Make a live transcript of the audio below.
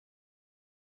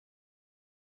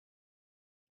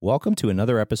Welcome to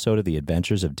another episode of The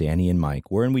Adventures of Danny and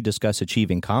Mike, wherein we discuss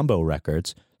achieving combo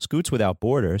records, Scoots Without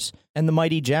Borders, and the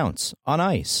mighty Jounce on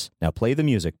ice. Now play the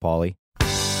music, Paulie.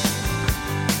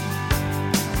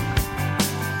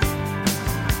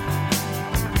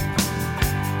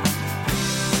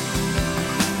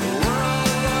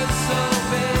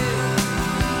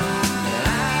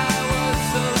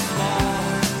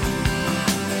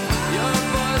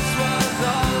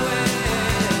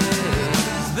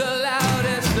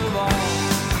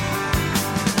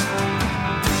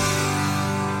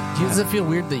 Does it feel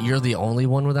weird that you're the only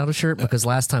one without a shirt? Because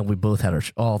last time we both had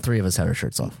all three of us had our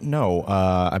shirts off. No,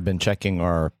 I've been checking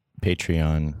our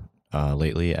Patreon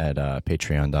lately at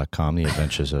patreon.com, The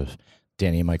Adventures of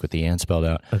Danny and Mike with the and spelled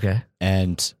out. Okay.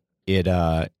 And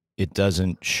it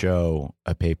doesn't show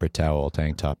a paper towel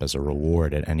tank top as a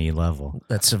reward at any level.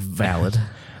 That's valid.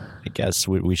 I guess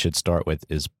what we should start with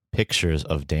is pictures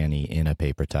of Danny in a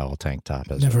paper towel tank top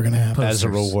as Never going to happen. As a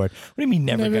reward. What do you mean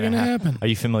never going to happen? happen? Are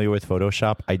you familiar with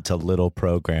Photoshop? It's a little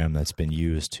program that's been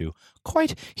used to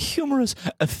quite humorous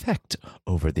effect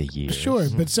over the years. Sure,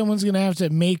 but someone's going to have to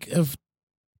make a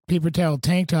paper towel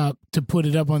tank top to put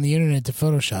it up on the internet to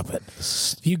Photoshop it.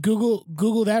 If you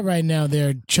Google that right now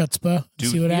there, chutzpah,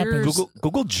 see what happens.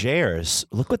 Google Jares.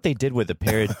 Look what they did with a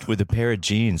pair of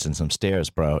jeans and some stairs,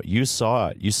 bro. You saw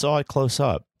it. You saw it close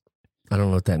up. I don't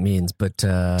know what that means, but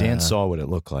Dan saw what it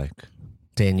looked like.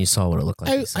 Dan, you saw what it looked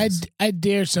like. I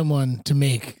dare someone to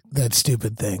make that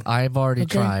stupid thing. I've already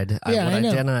tried. Yeah, I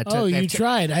know. You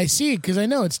tried. I see it because I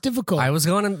know it's difficult. I was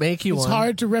going to make you it's one. It's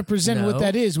hard to represent what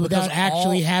that is without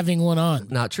actually having one on.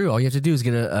 Not true. All you have to do is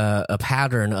get a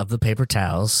pattern of the paper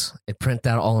towels and print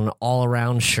that on an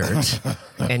all-around shirt,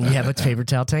 and you have a paper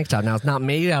towel tank top. Now, it's not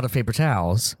made out of paper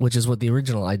towels, which is what the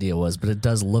original idea was, but it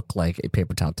does look like a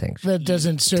paper towel tank top. That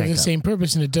doesn't serve the same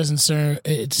purpose, and it doesn't serve...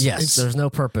 There's no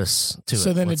purpose to it.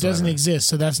 So then it doesn't exist,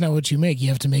 so that's not what you make. You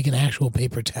have to make an actual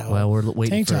paper towel. Well, we're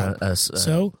waiting for us.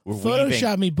 So,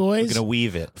 Photoshop me, boys. We're going to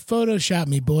weave it. Photoshop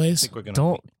me, boys.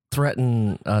 Don't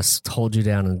threaten us to hold you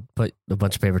down and put a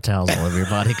bunch of paper towels all over your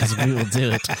body because we will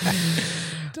do it.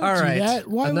 All right. That.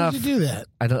 Why would you do that?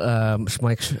 I don't.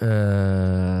 Mike.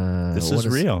 This is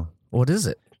real. What is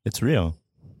it? It's real.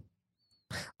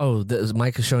 Oh,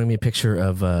 Mike is showing me a picture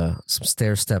of some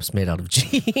stair steps made out of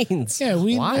jeans. Yeah,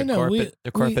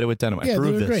 They're carpeted with denim. Yeah, I proved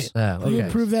they were this. Great. Okay. We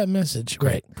prove that message.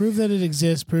 Great. Prove that it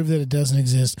exists. Prove that it doesn't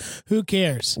exist. Who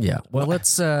cares? Yeah. Well,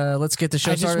 let's get the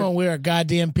show started. I just won't wear a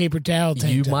goddamn paper towel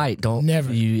tank You top. might. Don't.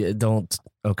 Never. You don't.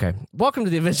 Okay. Welcome to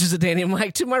the Adventures of Danny and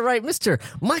Mike. To my right, Mr.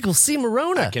 Michael C.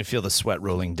 Morona. I can feel the sweat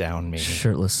rolling down me.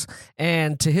 Shirtless.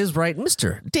 And to his right,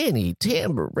 Mr. Danny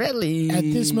Tamborelli. At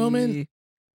this moment...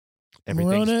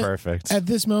 Everything's perfect. At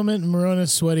this moment,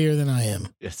 Morona's sweatier than I am.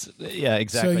 Yeah,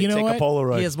 exactly. So you know Take what? a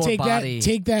Polaroid. He has more body.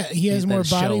 Take that. He has more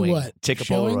body. Showing. What? Take a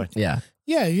showing? Polaroid. Yeah.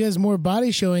 Yeah, he has more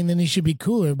body showing, then he should be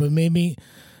cooler. But maybe,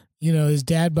 his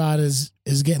dad bod is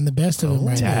getting the best of him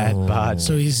right now. Dad bod.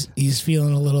 So he's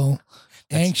feeling a little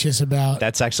anxious about.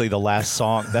 That's actually the last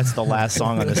song. That's the last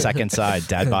song on the second side.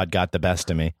 Dad bod got the best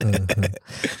of me.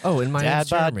 Oh, and my name's Dad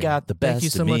bod Jeremy. got the best Thank you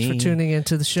so of much me. for tuning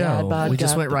into the show. We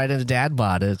just went right into Dad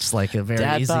bod. It's like a very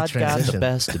Dad easy bod transition. got the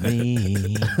best of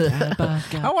me. Dad bod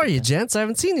got How are you, gents? I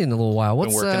haven't seen you in a little while.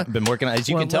 What's been working. As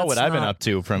you can tell, what I've been up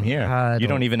to from here. You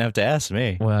don't even have to ask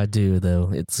me. Well, I do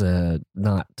though. It's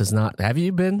does not. Have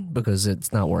you been? Because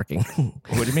it's not working.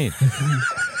 What do you mean?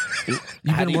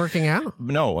 You've been working out?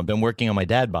 No, I've been working on my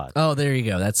dad bod. Oh, there you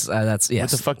go. That's yes. What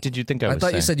the fuck did you think I was I thought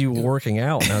saying? you said you were working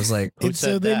out, and I was like, Who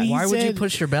said that? why would you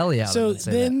push your belly out? So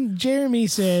then Jeremy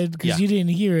said, because you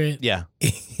didn't hear it. Yeah.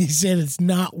 He said it's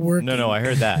not working. No, I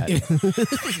heard that.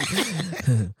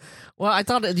 Well, I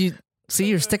thought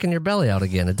you're sticking your belly out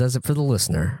again. It does it for the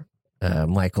listener.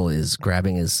 Michael is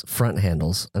grabbing his front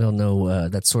handles. I don't know.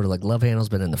 That's sort of like love handles,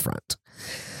 but in the front.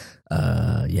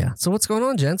 Yeah. So what's going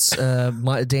on, gents?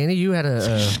 Danny, you had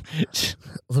a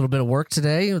little bit of work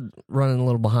today, running a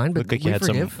little behind, but Looked like you had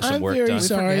forgive. some work I'm very done.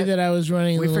 sorry that I was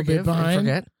running a little bit behind.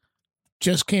 We forget.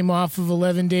 Just came off of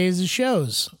 11 days of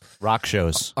shows. Rock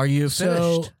shows. Are you finished?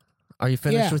 So, Are you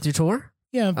finished with your tour?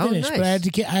 Yeah, I'm finished. nice. But I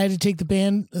had to take the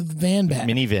van back.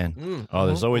 Minivan. Oh,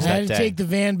 there's always I that had to day. take the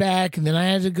van back, and then I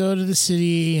had to go to the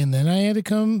city, and then I had to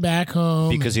come back home.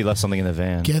 Because he left something in the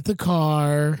van. Get the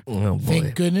car. Oh, boy.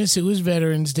 Thank goodness it was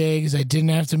Veterans Day because I didn't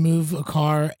have to move a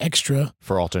car extra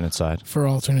For alternate side. for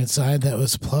alternate side. That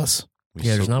was a plus.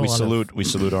 There's not a lot of- We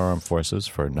salute our armed forces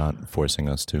for not forcing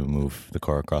us to move the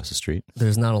car across the street.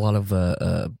 There's not a lot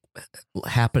of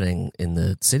happening in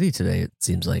the city today. It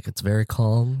seems like it's very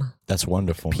calm, That's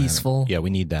wonderful. peaceful. Man. Yeah, we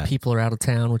need that. People are out of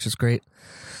town, which is great.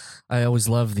 I always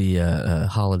love the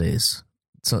holidays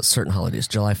certain holidays.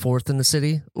 July 4th in the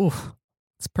city. Ooh,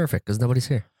 it's perfect because nobody's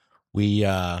here. We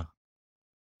had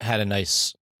a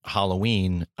nice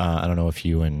Halloween. I don't know if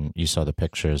you saw the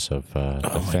pictures of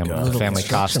the family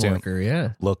costume.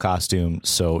 Worker, little costume.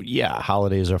 So yeah,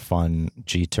 holidays are fun.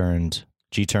 G turned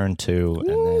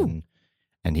 2,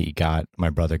 and my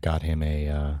brother got him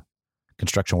a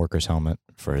construction worker's helmet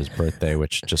for his birthday,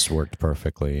 which just worked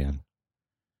perfectly. And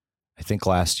I think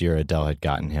last year Adele had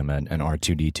gotten him an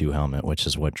R2D2 helmet, which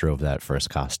is what drove that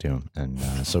first costume. And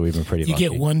so we've been pretty lucky. You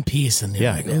get one piece and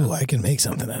you're like, oh, I can make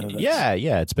something out of it. Yeah.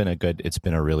 It's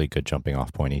been a really good jumping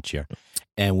off point each year.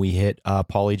 And we hit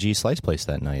Pauly G Slice Place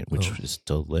that night, which was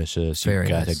delicious. Very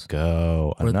you got to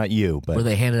go. Not you, but were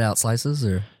they handed out slices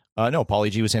or? No,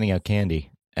 Pauly G was handing out candy.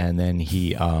 And then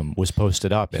he was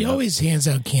posted up. He always hands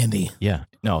out candy. Yeah.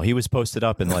 No, he was posted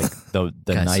up in like the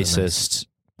nicest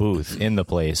booth in the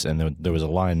place, and there was a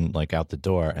line like out the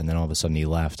door, and then all of a sudden he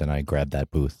left, and I grabbed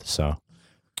that booth. So,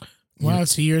 wow!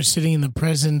 So you're sitting in the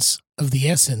presence of the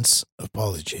essence of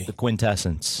Pauly G. The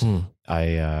quintessence.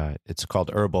 It's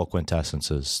called herbal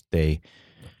quintessences. A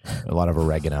lot of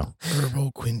oregano.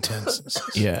 Herbal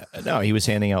quintessences. Yeah. No, he was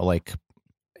handing out like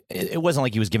it wasn't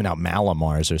like he was giving out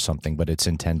Malamars or something, but it's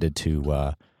intended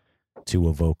to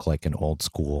evoke like an old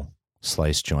school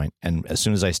slice joint. And as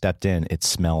soon as I stepped in, it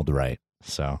smelled right.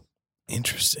 So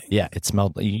interesting. Yeah, it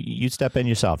smelled. You step in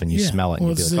yourself and you smell it, and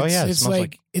you'd be like, "Oh yeah, it smells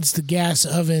like it's the gas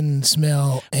oven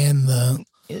smell and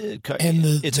it's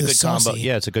a good saucy. combo.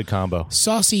 Yeah, it's a good combo.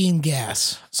 Saucy and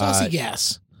gas,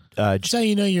 gas. That's how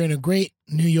you know you're in a great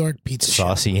New York pizza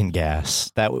saucy and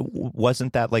gas. That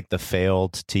wasn't that like the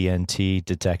failed TNT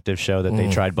detective show that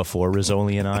they tried before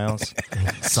Rizzoli and Isles.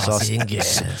 Saucy and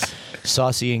gas.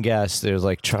 Saucy and gas. There's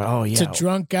like, it's a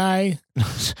drunk guy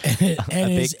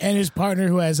and his partner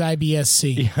who has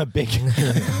IBS-C. Yeah, big.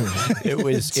 It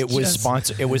was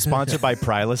sponsored by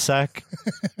Prilosec,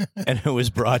 and it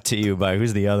was brought to you by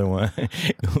who's the other one?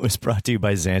 It was brought to you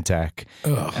by Zantac.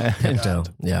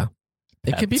 Pepto. Yeah.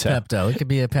 It could be Pepto. It could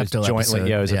be a Pepto episode.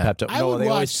 Yeah, it was a Pepto. I would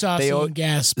watch Saucy and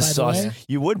Gas, by the way.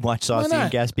 You would watch Saucy and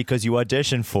Gas because you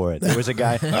auditioned for it. There was a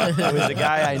guy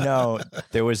I know.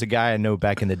 There was a guy I know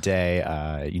back in the day.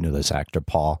 You know this actor,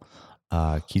 Paul.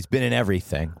 He's been in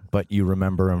everything, but you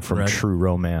remember him from True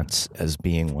Romance as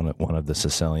being one of the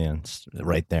Sicilians,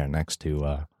 right there next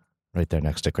to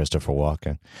Christopher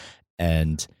Walken.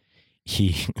 And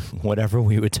he, whatever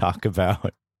we would talk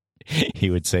about, he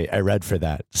would say, "I read for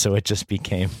that." So whenever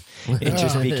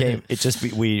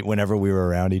we were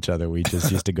around each other, we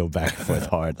just used to go back and forth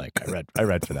hard. Like, I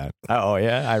read for that. Oh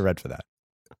yeah, I read for that.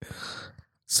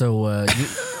 So I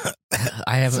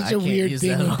haven't. Such a weird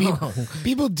thing when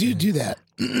people do that.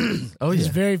 It's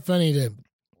very funny to.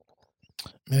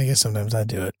 I mean, I guess sometimes I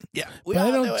do it. Yeah, but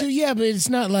I don't do. Yeah, but it's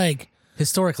not like.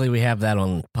 Historically, we have that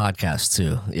on podcasts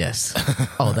too. Yes.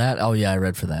 Oh yeah, I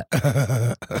read for that.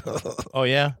 Oh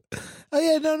yeah. Oh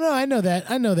yeah, no, I know that.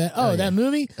 Oh, that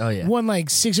movie. Oh yeah, won like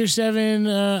 6 or 7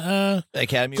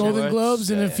 Academy Golden Awards.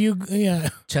 Globes and a few. Yeah.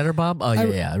 Cheddar Bob. Oh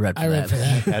yeah, I read for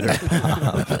that.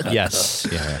 Cheddar Bob. Yes.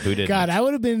 Yeah. Who did? God, I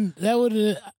would have been. That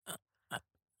would.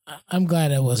 I'm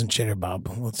glad I wasn't Cheddar Bob.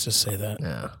 Let's just say that.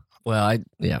 Yeah. Well,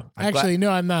 Actually,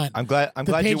 no, I'm not. I'm glad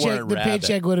you weren't Rabbit. The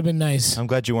paycheck would have been nice. I'm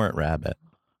glad you weren't Rabbit.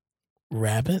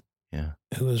 Rabbit? Yeah.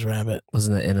 Who was Rabbit?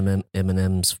 Wasn't it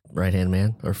Eminem's right-hand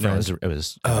man or friend? No, it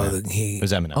was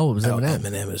Eminem. Oh, it was Eminem.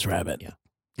 Eminem is Rabbit. Yeah.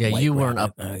 Yeah, White you weren't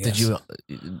Rabbit, up. Did you?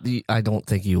 I don't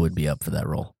think you would be up for that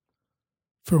role.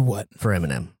 For what? For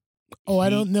Eminem. Oh,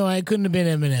 I don't know. I couldn't have been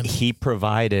Eminem. He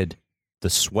provided the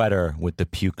sweater with the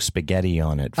puke spaghetti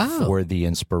on it for the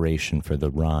inspiration for the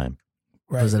rhyme.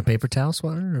 Right. Was it a paper towel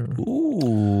sweater? Or?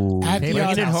 Ooh. At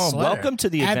the home. Welcome to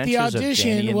the adventures at the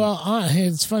audition. Of Danny well,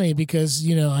 it's funny because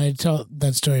I told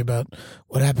that story about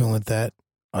what happened with that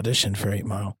audition for 8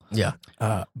 Mile. Yeah.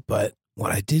 But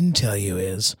what I didn't tell you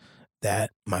is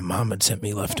that my mom had sent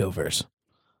me leftovers,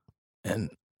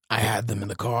 and I had them in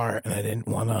the car, and I didn't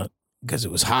want to because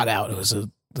it was hot out. It was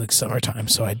like summertime,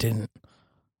 so I didn't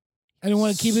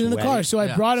want to keep it in the car. So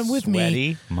I brought them with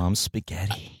me. Mom's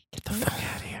spaghetti. Get the fuck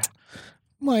out of here.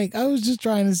 Mike, I was just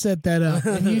trying to set that up,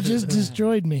 and you just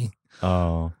destroyed me.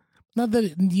 Oh. Not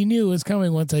that you knew it was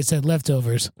coming once I said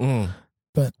leftovers.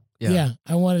 But, yeah,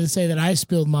 I wanted to say that I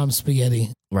spilled Mom's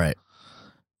spaghetti. Right.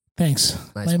 Thanks.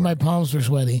 My palms were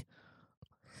sweaty.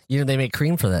 They make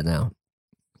cream for that now.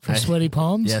 For sweaty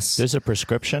palms? Yes. There's a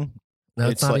prescription? No,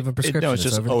 it's not even prescription. It's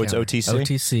just, it's OTC?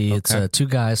 OTC. Okay. It's 2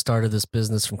 guys started this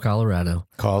business from Colorado.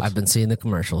 Called? I've been seeing the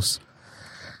commercials.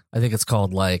 I think it's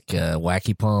called like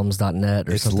wackypalms.net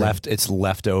or something. It's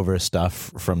leftover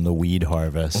stuff from the weed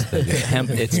harvest. It's hemp.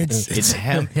 It's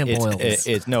hemp. Hemp oils.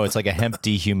 It's like a hemp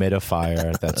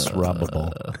dehumidifier that's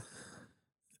rubbable.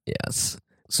 Yes.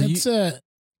 So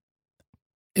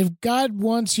if God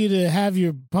wants you to have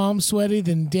your palms sweaty,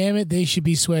 then damn it, they should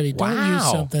be sweaty. Don't use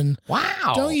Wow. something.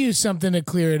 Wow. Don't use something to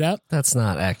clear it up. That's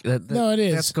not accurate. No, it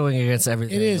is. That's going against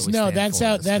everything. It is. that we No, stand that's for in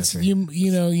how. this That's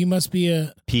country. you must be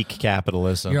a. Peak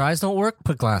capitalism. Your eyes don't work?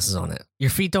 Put glasses on it. Your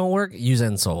feet don't work? Use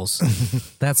insoles.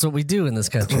 That's what we do in this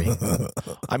country.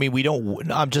 I mean, we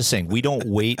don't. I'm just saying, we don't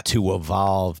wait to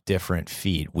evolve different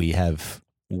feet. We have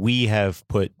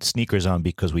put sneakers on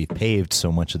because we paved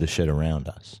so much of the shit around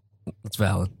us. That's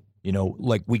valid. You know,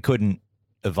 like we couldn't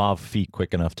evolve feet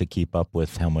quick enough to keep up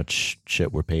with how much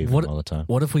shit we're paving all the time.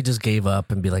 What if we just gave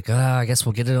up and be like, I guess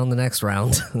we'll get it on the next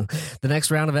round. The next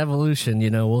round of evolution,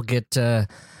 we'll get,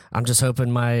 I'm just hoping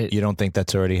You don't think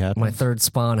that's already happened? my third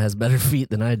spawn has better feet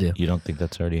than I do. You don't think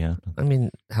that's already happened? I mean,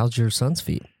 how's your son's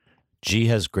feet? G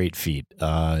has great feet.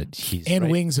 He's And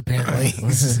right. wings, apparently.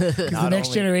 'Cause the Not next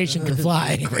only- generation can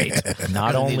fly. Great.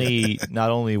 Not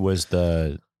only was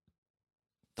the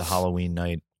Halloween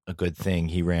night a good thing,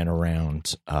 he ran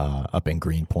around up in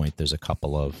Greenpoint. There's a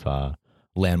couple of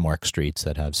landmark streets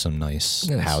that have some nice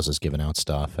houses giving out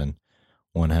stuff, and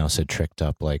one house had tricked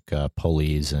up like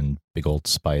pulleys and big old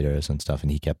spiders and stuff,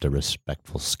 and he kept a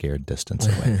respectful, scared distance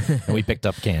away. And we picked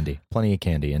up candy, plenty of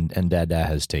candy, and Dada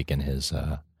has taken his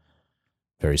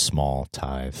very small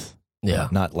tithe,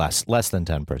 not less than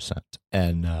 10%,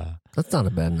 and That's not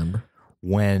a bad number.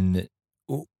 When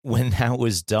that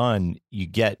was done, you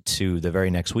get to the very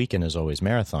next weekend is always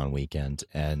marathon weekend,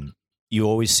 and you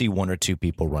always see one or two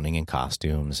people running in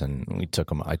costumes. And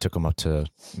I took him up to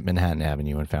Manhattan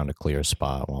Avenue and found a clear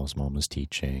spot while his mom was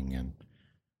teaching, and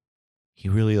he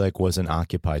really wasn't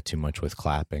occupied too much with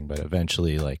clapping. But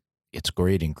eventually, it's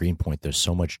great in Greenpoint. There's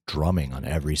so much drumming on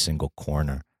every single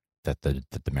corner that the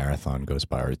marathon goes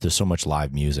by. Or there's so much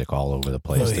live music all over the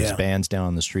place. Oh, yeah. There's bands down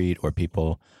on the street or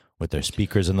people with their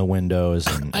speakers in the windows.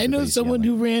 And I know someone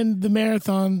who ran the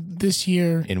marathon this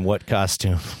year. In what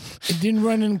costume? It didn't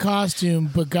run in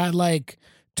costume, but got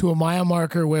to a mile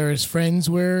marker where his friends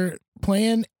were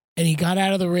playing, and he got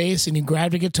out of the race and he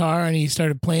grabbed a guitar and he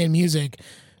started playing music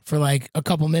for a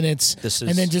couple minutes,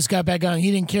 and then just got back on.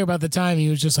 He didn't care about the time. He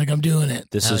was just like, "I'm doing it."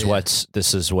 This is what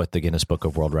the Guinness Book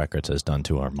of World Records has done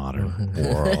to our modern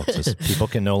world. People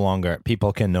can no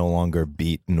longer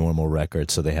beat normal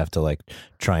records, so they have to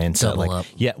try and set Double up.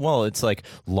 it's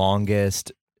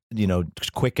longest,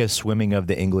 quickest swimming of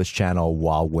the English Channel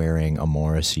while wearing a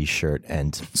Morrissey shirt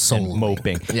and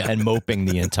moping and moping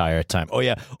the entire time. Oh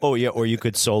yeah. Or you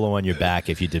could solo on your back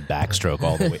if you did backstroke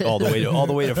all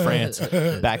the way to France.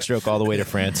 Backstroke all the way to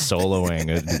France,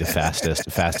 soloing would be the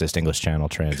fastest English Channel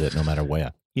transit, no matter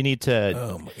where. You need to.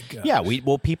 Oh my god. Yeah,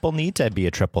 people need to be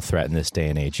a triple threat in this day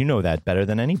and age. You know that better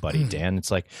than anybody, Dan.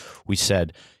 It's like we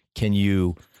said, can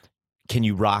you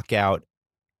rock out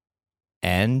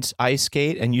and ice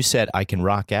skate? And you said, I can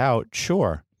rock out.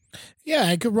 Sure. Yeah,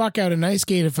 I could rock out an ice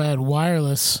skate if I had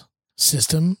wireless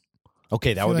system.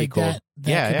 Okay, that would be cool.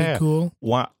 That could be cool.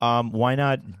 Why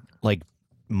not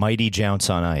Mighty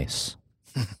Jounce on ice?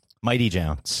 Mighty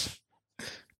Jounce.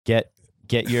 Get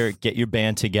your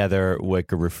band together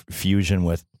with a fusion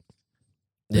with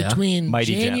Between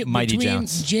Mighty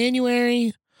Jounce.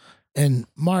 January and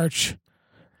March.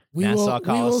 Nassau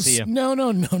Coliseum. No,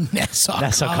 Nassau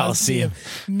Coliseum.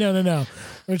 No.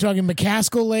 We're talking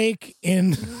McCaskill Lake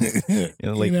and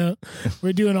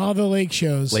we're doing all the lake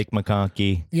shows. Lake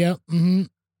McConkey. Yep. Mm-hmm.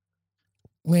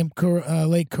 Lake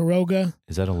Caroga.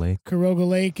 Is that a lake? Caroga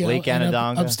Lake. Lake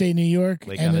Onondaga. Upstate New York.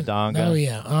 Lake Onondaga. Oh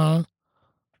yeah.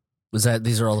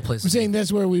 These are all the places? I'm saying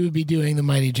that's where we would be doing the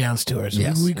Mighty Jounce tours.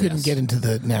 Yes, we couldn't get into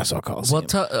the Nassau Coliseum.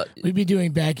 We'd be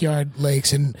doing backyard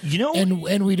lakes, and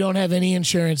and we don't have any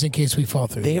insurance in case we fall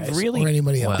through. Or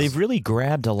anybody else. They've really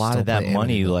grabbed a lot of that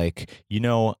money.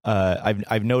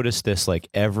 I've noticed this.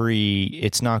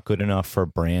 It's not good enough for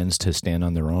brands to stand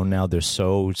on their own now. They're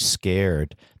so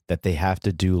scared that they have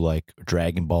to do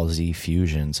Dragon Ball Z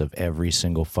fusions of every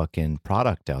single fucking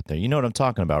product out there. You know what I'm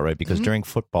talking about, right? Because during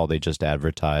football, they just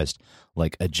advertised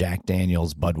a Jack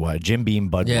Daniels Budweiser, Jim Beam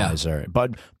Budweiser,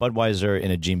 Budweiser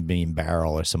in a Jim Beam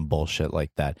barrel or some bullshit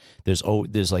like that. There's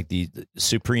the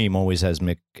Supreme always has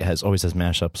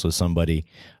mashups with somebody.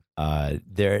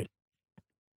 They're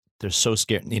so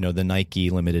scared. The Nike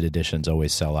limited editions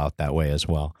always sell out that way as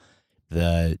well.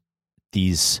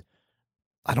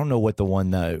 I don't know what the one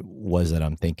that was that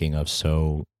I'm thinking of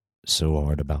so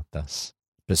hard about this.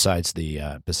 Besides the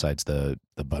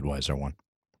Budweiser one.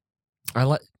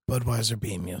 Budweiser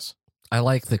Beam, yes. I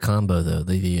like the combo though.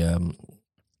 The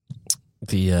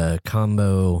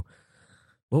combo.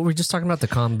 What were we just talking about? The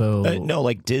combo. No,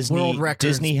 like Disney. World Records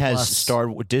Disney has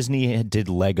plus- Disney did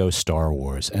Lego Star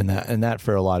Wars, and that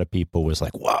for a lot of people was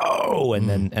like whoa. And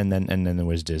then there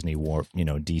was Disney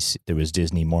DC. There was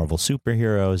Disney Marvel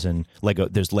superheroes and Lego.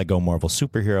 There's Lego Marvel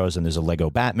superheroes, and there's a Lego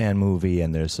Batman movie,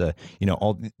 and there's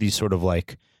all these sort of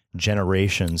like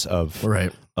generations of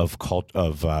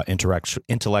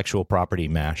intellectual property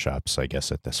mashups. I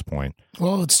guess at this point.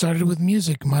 Well, it started with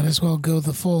music. Might as well go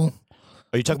the full.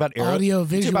 Are you talking about audio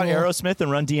visual? You talking about Aerosmith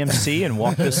and Run DMC and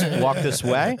walk this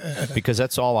way? Because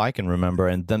that's all I can remember.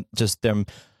 And then just them,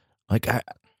 like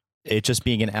it just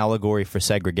being an allegory for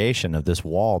segregation of this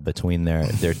wall between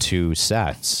their two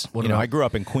sets. I grew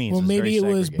up in Queens. Well, maybe it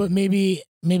was, but maybe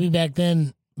back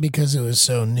then because it was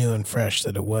so new and fresh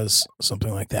that it was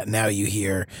something like that. Now you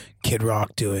hear Kid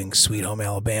Rock doing "Sweet Home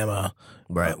Alabama,"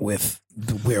 right, with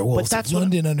the Werewolves of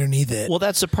London underneath it. Well,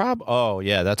 that's the problem. Oh,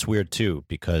 yeah, that's weird too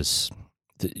because.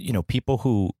 People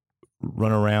who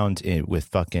run around with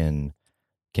fucking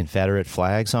Confederate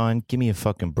flags on, give me a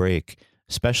fucking break.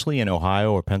 Especially in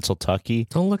Ohio or Pennsylvania.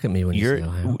 Don't look at me when you say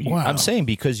Ohio. Wow. I'm saying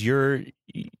because your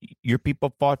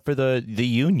people fought for the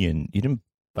Union. You didn't.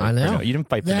 I know. You didn't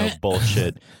fight for no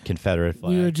bullshit Confederate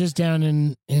flag. We were just down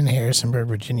in Harrisonburg,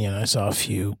 Virginia, and I saw a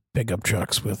few pickup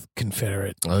trucks with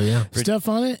Confederate stuff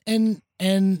on it, and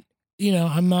I'm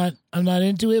not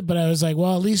into it, but I was like,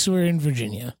 well, at least we're in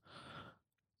Virginia.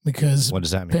 Because what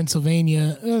does that mean?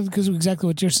 Pennsylvania, because exactly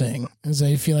what you're saying is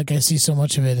I feel like I see so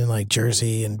much of it in like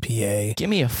Jersey and PA.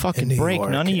 Give me a fucking break. York,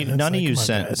 none of you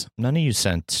sent. Guys. None of you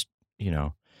sent.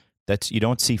 That's you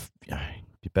don't see.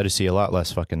 You better see a lot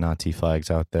less fucking Nazi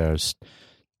flags out there. It's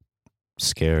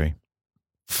scary.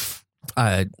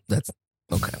 That's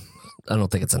okay. I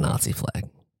don't think it's a Nazi flag.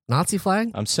 Nazi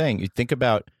flag? I'm saying you think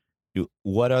about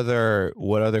what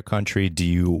other country do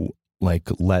you like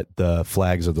let the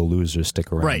flags of the losers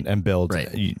stick around and build?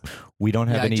 Right. We don't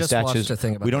have any statues.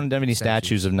 We don't have any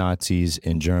statues of Nazis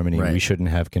in Germany. Right. We shouldn't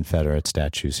have Confederate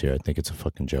statues here. I think it's a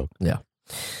fucking joke. Yeah.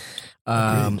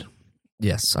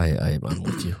 Yes, I'm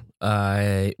with you.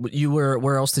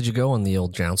 Where else did you go on the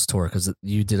old Jounce tour? Because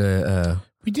you did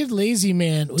we did Lazy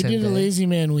Man. We did a Lazy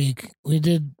Man week. We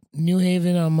did New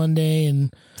Haven on Monday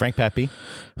and Frank Pepe.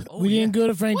 We didn't go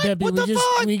to Frank Pepe. What the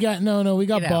fuck? We got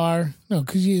Bar. No,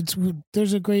 because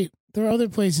there are other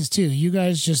places too. You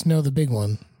guys just know the big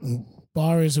one.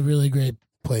 Bar is a really great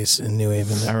place in New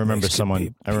Haven. I remember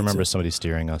somebody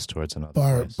steering us towards another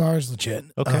place. Bar is legit.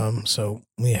 Okay. So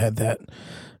we had that,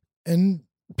 and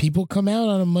people come out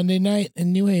on a Monday night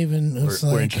in New Haven.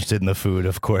 We're interested in the food,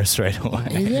 of course, right away.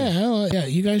 Yeah.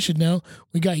 You guys should know.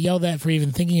 We got yelled at for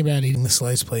even thinking about eating the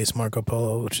slice place, Marco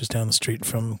Polo, which is down the street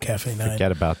from Cafe 9.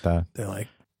 Forget about that. They're like,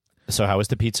 so how was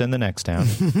the pizza in the next town?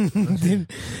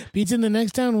 Pizza in the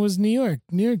next town was New York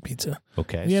pizza.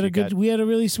 Okay. We had a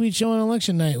really sweet show on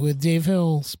election night with Dave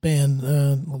Hill's band,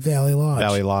 Valley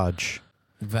Lodge.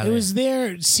 It was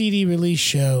their CD release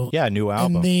show. Yeah, new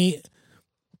album. And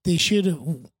they should have,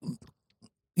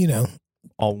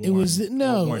 all worn, it was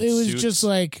suits. just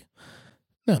like,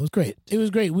 no, it was great. It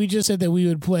was great. We just said that we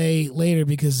would play later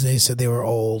because they said they were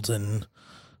old and,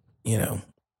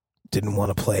 didn't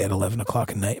want to play at 11 o'clock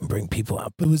at night and bring people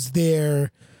out. But it was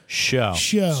their show.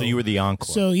 So you were the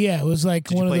encore. So yeah, it was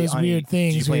like one of those weird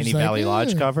things. Did you play any Valley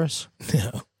Lodge covers?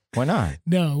 No. Why not?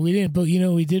 No, we didn't. But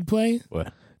we did play?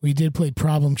 What? We did play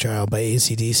Problem Child by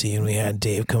AC/DC, and we had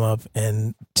Dave come up,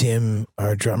 and Tim,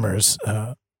 our drummer's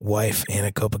wife,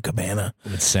 Anna Copacabana.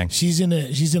 Let's sing. She's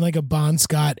in like a Bon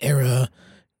Scott era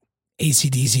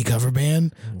AC/DC cover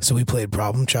band. So we played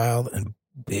Problem Child, and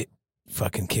it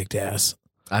fucking kicked ass.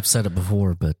 I've said it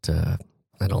before, but I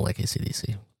don't like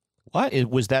AC/DC. What?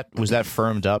 Was that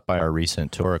firmed up by our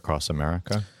recent tour across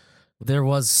America? There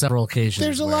was several occasions.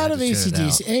 There's a lot of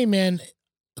AC/DC. Hey, man,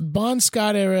 Bon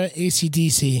Scott era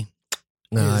AC/DC.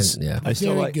 No, I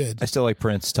still good. I still like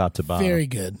Prince top to bottom. Very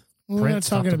good. We're not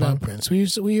talking about Prince.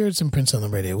 We heard some Prince on the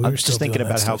radio. I was just thinking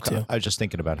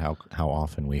about how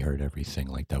often we heard everything.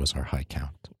 Like that was our high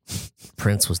count.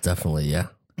 Prince was definitely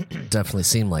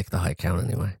seemed like the high count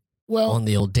anyway. Well, on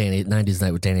the old 90s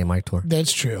night with Danny and Mike tour.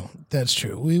 That's true.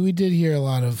 We did hear a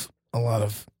lot of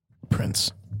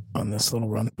Prince on this little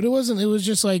run, but it was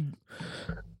just like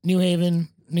New Haven,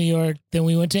 New York. Then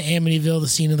we went to Amityville, the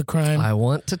scene of the crime. I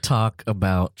want to talk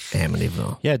about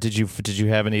Amityville. Yeah, did you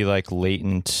have any like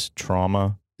latent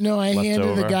trauma? No, I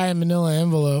handed the guy a manila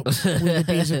envelope with a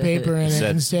piece of paper in it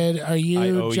and said, "Are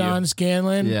you John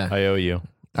Scanlon?" Yeah, I owe you.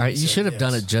 All right, you should have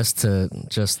done it just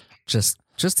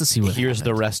just to see what Here's the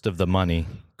happened. rest of the money.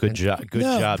 Good job. Good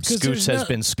job. because Scoots there's has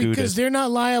been scooted. because they're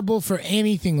not liable for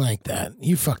anything like that.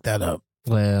 You fucked that up.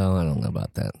 Well, I don't know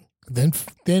about that. Then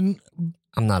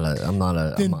I'm not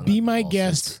a. be my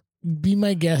guest. Be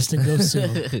my guest and go sue.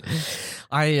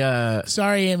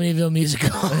 Sorry, Amityville Music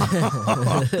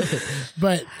Hall.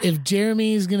 But if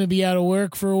Jeremy is going to be out of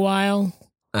work for a while,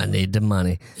 I need the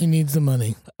money. he needs the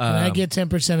money. And I get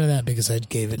 10% of that because I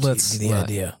gave it to you, the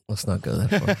idea. Let's not go that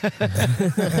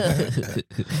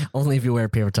far. Only if you wear a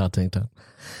paper towel tank top.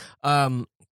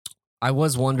 I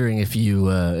was wondering if you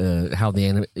how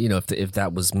the if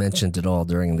that was mentioned at all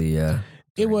during the.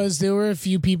 It was. There were a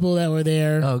few people that were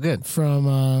there. Oh, good. From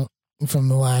the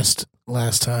last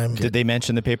time. Did they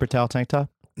mention the paper towel tank top?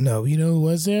 No, you know who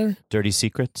was there? Dirty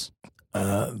Secrets?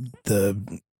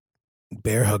 The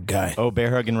Bear Hug guy. Oh,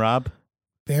 Bear Hug and Rob?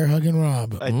 Bear Hug and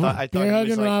Rob. I thought Bear Hug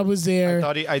and Rob was there.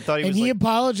 I thought he was and he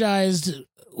apologized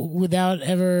without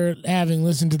ever having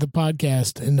listened to the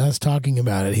podcast and us talking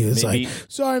about it. He was Maybe- like,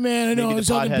 "Sorry, man. I know maybe I was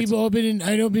the talking to podheads- people.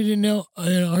 I hope he didn't know.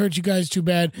 Hurt you guys too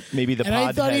bad." maybe the And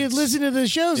I thought he had podheads- listened to the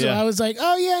show, so Yeah. I was like,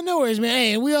 "Oh yeah, no worries, man.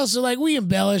 Hey, we also we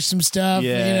embellished some stuff,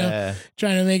 Yeah.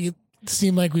 trying to make it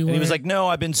seem like we were." And he was like, "No,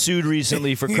 I've been sued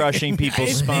recently for crushing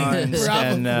people's spines,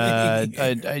 and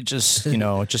I just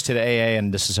just hit AA,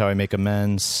 and this is how I make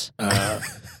amends."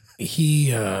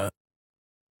 he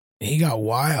got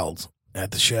wild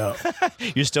at the show.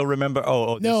 You still remember?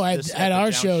 No, at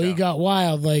our Jounce show, he got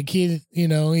wild. Like he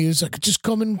was like, just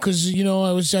coming because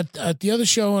I was at the other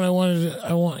show and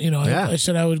I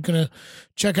said I was gonna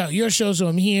check out your show, so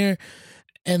I'm here.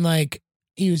 And like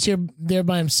he was there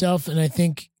by himself, and I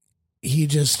think he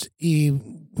was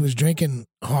drinking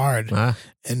hard.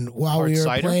 And while Hard we were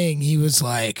cider? playing, he was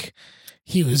like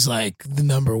the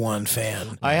number one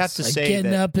fan. I have to Like say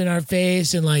getting that up in our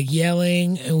face and like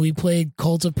yelling, and we played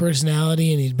Cult of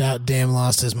Personality, and he about damn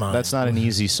lost his mind. that's not an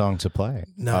easy song to play.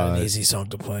 Not an easy song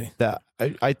to play.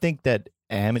 I think that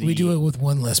Amity. We do it with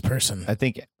one less person. I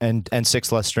think and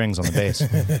 6 less strings on the bass.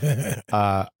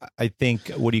 I think,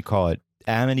 what do you call it?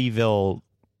 Amityville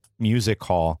Music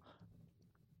Hall.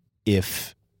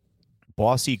 If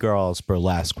Bossy Girls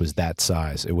Burlesque was that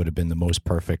size, it would have been the most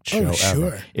perfect show ever.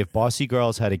 Sure. If Bossy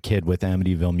Girls had a kid with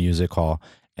Amityville Music Hall,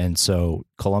 and so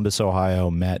Columbus, Ohio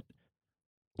met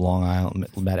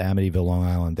Amityville, Long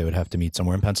Island, they would have to meet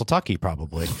somewhere in Pennsylvania,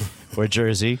 probably, or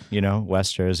Jersey,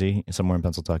 West Jersey, somewhere in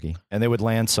Pennsylvania, and they would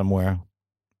land somewhere.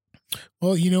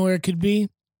 Well, you know where it could be?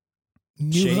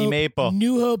 Shady Maple.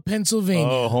 New Hope, Pennsylvania.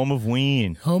 Oh, home of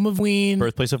Ween, Home of Ween.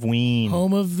 birthplace of Ween.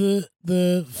 Home of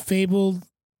the fabled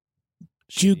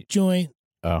juke joint,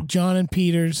 Oh, John and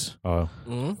Peters. oh,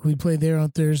 We played there on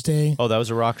Thursday. oh! That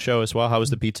was a rock show as well. How was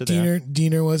the pizza there?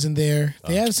 Diener wasn't there.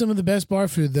 They have some of the best bar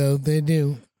food, though. They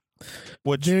do.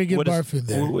 Very good bar food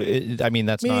there. I mean,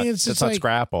 that's Meaning not it's that's just not like-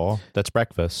 scrapple. That's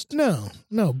breakfast. No,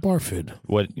 bar food.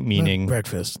 What Not meaning?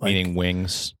 breakfast. Meaning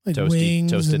wings, like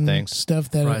toasted and things. stuff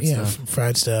that Fried stuff.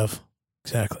 fried stuff.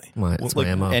 Exactly. It's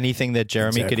Like my anything that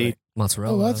Jeremy could Exactly. eat.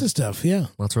 mozzarella. Oh, lots of stuff. Yeah,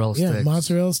 mozzarella yeah. sticks.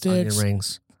 Mozzarella sticks, onion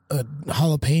rings.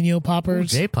 jalapeno poppers.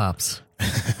 J pops.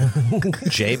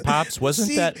 J Pops wasn't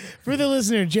See, that? for the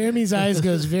listener? Jeremy's eyes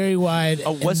goes very wide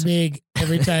and big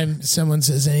every time someone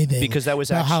says anything Because that was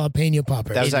about jalapeno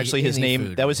poppers. That was Any- actually his any name.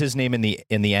 food. That was his name in the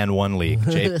N1 league.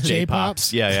 J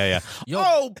J-Pops? Pops. Yeah. Yo.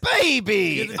 Oh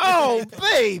baby, oh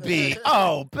baby,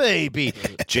 oh baby.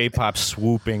 J Pops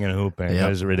swooping and hooping. Yep. That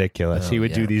was ridiculous. Oh, He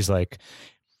would do yeah. these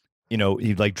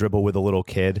he'd like dribble with a little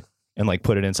kid and like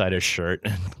put it inside his shirt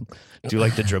and do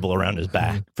like the dribble around his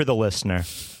back for the listener.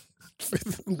 for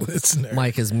the listener.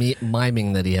 Mike is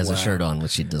miming that he has a shirt on,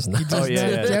 which he does not. Does yeah,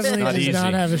 not- yeah. definitely It's not does not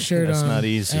easy. have a shirt It's on. not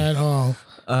easy. at all.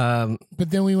 But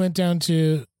then we went down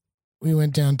to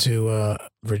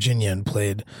Virginia and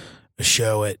played a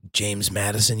show at James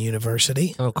Madison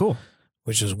University, Oh, cool.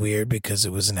 which was weird because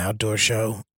it was an outdoor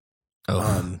show Oh,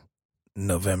 on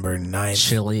November 9th,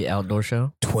 chilly outdoor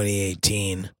show.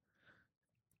 2018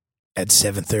 at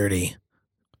 7:30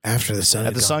 after the sun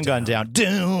Had the sun gone down.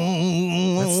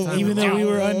 Even though we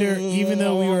were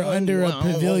under a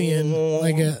pavilion,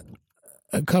 like a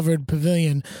covered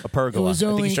pavilion, A pergola. it was I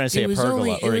think only he's trying to say it a was pergola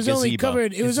only, or it a was gazebo. only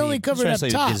covered. It was only He's covered trying up to say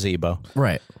top. a gazebo.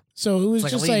 Right. So it was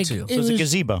Like a just like lean-to. it So it was a was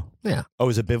gazebo. Yeah. Oh, it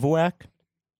was a bivouac?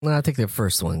 No, I think the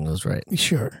first one was right.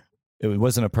 sure, It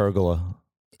wasn't a pergola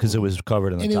because it was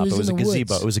covered on the And it top. was It was a in the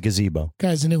gazebo. woods. It was a gazebo.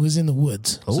 guys, and it was in the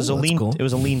woods. Oh, So it was a that's lean. cool. It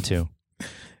was a lean-to.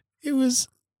 It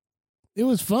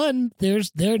was fun. There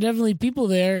are definitely people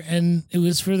there, and it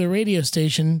was for the radio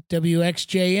station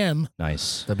WXJM.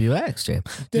 Nice. WX Jam.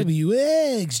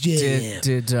 WXJM.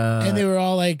 Did and they were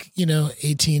all like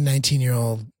 18,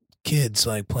 19-year-old kids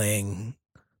like playing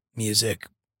music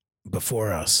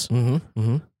before us,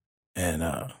 Mm-hmm.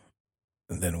 and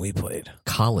then we played.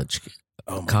 College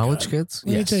Oh my college God. kids?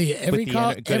 Let me tell you, every good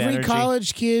every energy.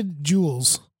 college kid,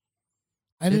 Jules.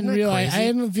 I Isn't didn't that realize. crazy? I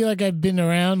didn't feel like I've been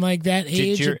around like that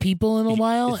age your- of people in a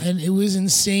while, and it was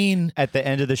insane. At the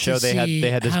end of the show, To they see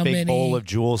had this how big bowl many- of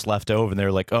jewels left over, and they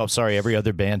were like, "Oh, sorry, every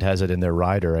other band has it in their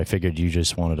rider. I figured you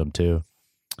just wanted them too."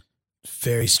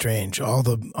 Very strange. It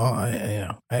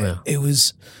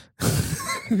was,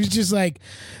 it was just like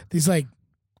these like.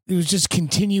 It was just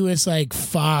continuous like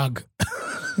fog.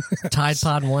 Tide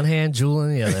Pod in one hand, Jewel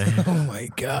in the other. Oh my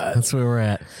God. That's where we're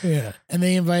at. Yeah. And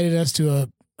they invited us to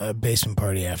a basement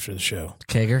party after the show.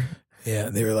 Kager? Yeah.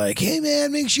 They were like, hey,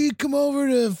 man, make sure you come over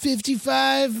to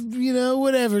 55,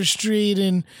 whatever street.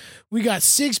 And we got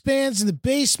 6 bands in the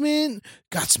basement,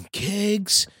 got some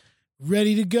kegs,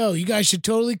 ready to go. You guys should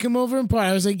totally come over and party.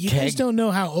 I was like, you guys don't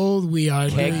know how old we are.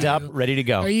 Kegged up, ready to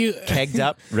go. Are you Kegged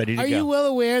up, ready to Are go. you well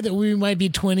aware that we might be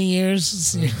 20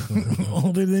 years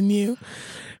older than you?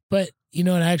 But you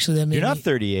know what? Actually, that made You're not me,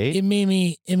 38. it made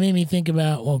me think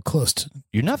about close to.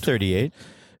 You're not 38.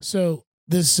 So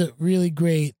this really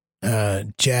great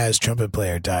jazz trumpet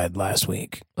player died last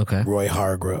week. Okay. Roy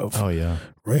Hargrove. Oh yeah.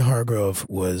 Roy Hargrove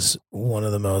was one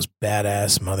of the most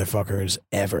badass motherfuckers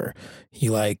ever. He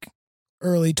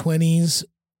early 20s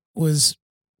was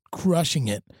crushing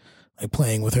it, like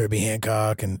playing with Herbie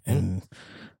Hancock and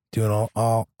doing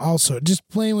all sorts, just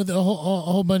playing with a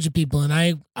whole bunch of people. And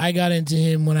I got into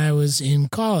him when I was in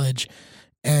college,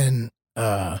 and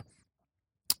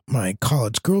my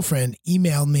college girlfriend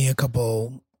emailed me a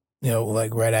couple,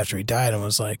 right after he died, and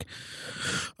was like,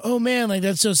 "Oh man,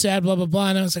 that's so sad, blah blah blah."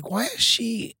 And I was like, "Why is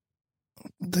she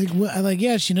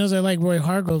yeah, she knows I like Roy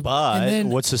Hargrove." But and then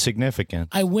what's the significance?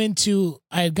 I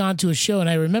had gone to a show, and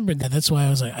I remembered that. That's why I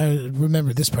was like, I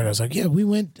remembered this part. I was like, yeah, we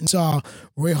went and saw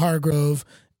Roy Hargrove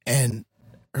and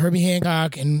Herbie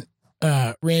Hancock and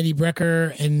Randy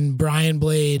Brecker and Brian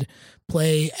Blade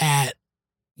play at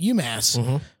UMass.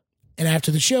 Mm-hmm. And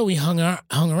after the show, we hung around,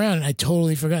 and I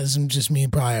totally forgot. This is just me.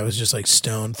 Probably I was just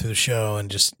stoned through the show, and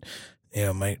just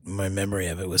my memory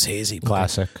of it was hazy.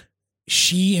 Classic.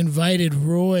 She invited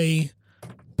Roy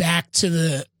back to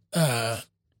the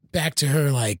back to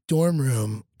her dorm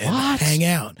room and What? hang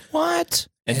out. What?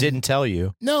 And didn't tell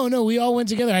you. No, we all went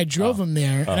together. I drove him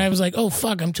there, and I was like, "Oh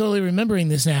fuck, I'm totally remembering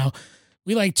this now."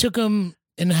 We took him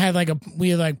and had we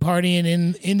had partying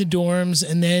in the dorms,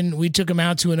 and then we took him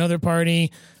out to another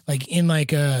party in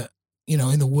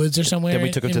in the woods or somewhere. Then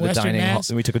we took him in to the Western dining hall. Mass.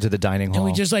 Then we took him to the dining hall. And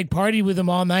we just partied with him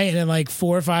all night, and at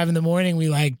 4 or 5 in the morning,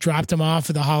 we dropped him off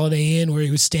at the Holiday Inn where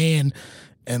he was staying,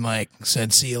 and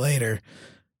said, "See you later."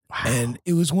 Wow. And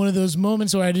it was one of those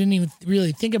moments where I didn't even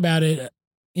really think about it,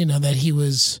 that he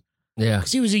was, Yeah.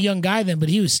 because he was a young guy then, but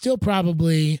he was still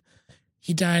probably,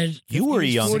 he died. You were he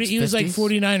was young. 40 he was 50s?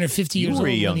 49 or 50 You years were old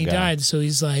a young when he guy. died. So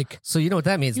he's So you know what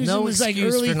that means? He was No in his,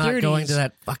 excuse early for not 30s. going to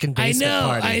that fucking I basement know,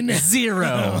 party. I know.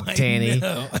 Zero, Danny.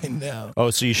 I know. Oh,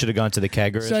 so you should have gone to the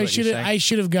kegger. So I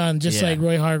should have gone, just Yeah. like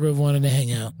Roy Hargrove wanted to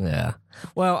hang out. Yeah.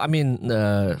 Well, I mean,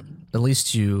 at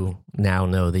least you now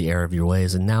know the error of your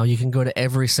ways, and now you can go to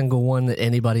every single one that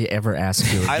anybody ever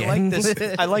asks you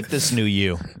again. I like this new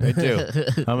you. I do.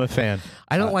 I'm a fan.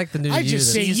 I don't like the new I you.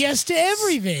 just say that's- yes to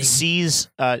everything. C's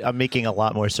I'm making a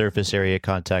lot more surface area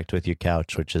contact with your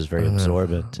couch, which is very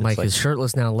absorbent. It's Mike like- is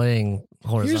shirtless now, laying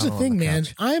horizontal. Here's the thing, on the man.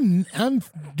 couch. I'm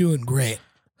doing great.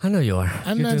 I know you are.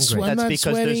 I'm You're not doing swe- great. I'm That's not because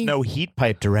there's sweating. no heat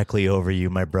pipe directly over you,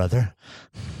 my brother.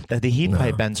 The heat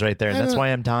pipe ends right there, and that's why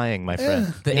I'm dying, my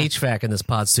friend. The HVAC in this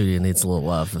pod studio needs a little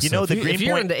love. You know, the if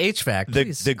you're Greenpoint- into HVAC,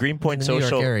 please, The Greenpoint in the New York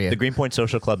Social area. the Greenpoint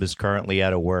Social Club is currently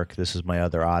out of work. This is my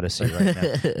other odyssey right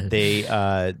now.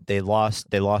 They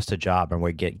lost a job, and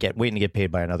we're waiting to get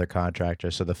paid by another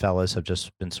contractor. So the fellas have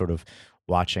just been sort of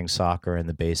watching soccer in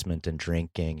the basement and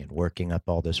drinking and working up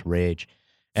all this rage.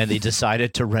 And they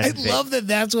decided to I renovate. love that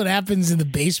that's what happens in the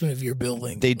basement of your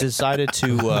building. They decided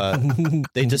to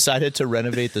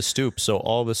renovate the stoop. So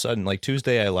all of a sudden,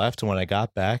 Tuesday I left, and when I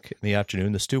got back in the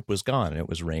afternoon, the stoop was gone, and it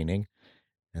was raining.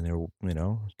 And there,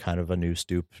 kind of a new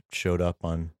stoop showed up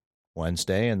on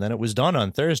Wednesday, and then it was done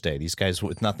on Thursday. These guys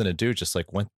with nothing to do just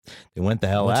went the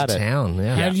hell Went at to it. town. How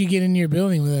Yeah. did you get in your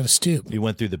building without a stoop? We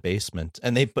went through the basement,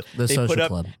 and they put social up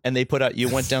club. and they put out. You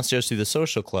went downstairs through the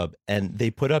social club, and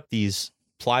they put up these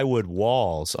plywood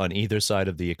walls on either side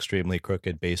of the extremely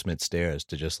crooked basement stairs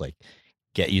to just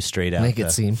get you straight out. Make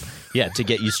it seem. Yeah, to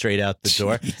get you straight out the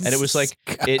door. And it was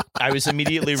I was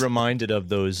immediately reminded of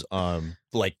those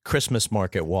Christmas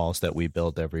market walls that we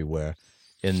build everywhere.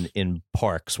 in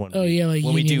parks when like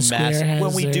when we do Union Square has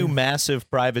when we do their- massive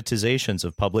privatizations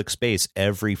of public space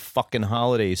every fucking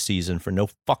holiday season for no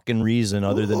fucking reason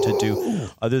other than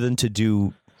to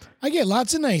do. I get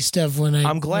lots of nice stuff when I.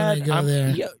 I'm glad. When I go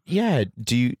there. Yeah.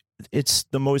 Do you? It's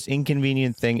the most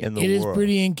inconvenient thing in the It world. is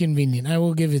pretty inconvenient. I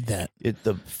will give it that.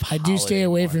 I do stay holiday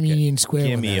away from market. Union Square.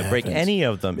 Give when me that a break. happens. Any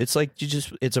of them. It's like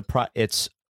it's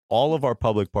all of our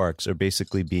public parks are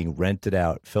basically being rented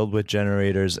out, filled with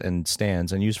generators and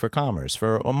stands, and used for commerce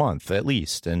for a month at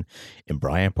least. And in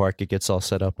Bryant Park, it gets all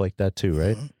set up like that too,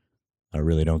 right? I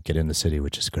really don't get in the city,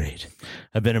 which is great.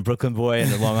 I've been a Brooklyn boy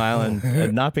and a Long Island.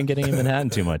 I've not been getting in Manhattan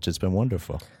too much. It's been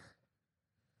wonderful.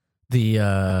 Do you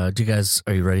guys,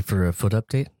 are you ready for a foot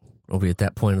update? Are we at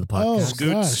that point of the podcast?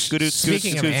 Oh, gosh.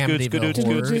 Speaking of Amityville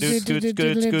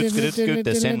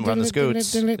The sin run the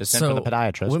scoots. The sin for the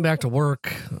podiatrist. Went back to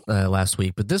work last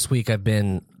week, but this week I've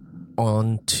been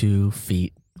on 2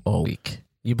 feet all week.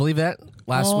 You believe that?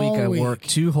 Last week I worked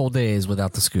 2 whole days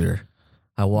without the scooter.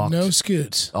 I walked No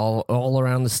scoots. all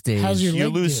around the stage. How's your You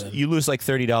leg lose doing? you lose like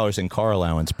 $30 in car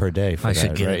allowance per day for I that,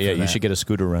 should get right? it Yeah, for you that. should get a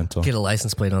scooter rental. Get a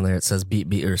license plate on there. It says beep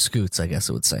beep or scoots, I guess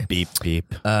it would say. Beep beep.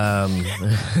 There's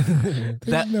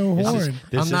no horn.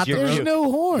 This I'm is not your the There's cue.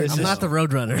 no horn. I'm not the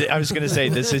roadrunner. I was going to say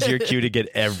this is your cue to get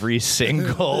every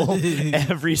single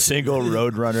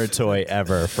Roadrunner toy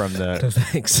ever from the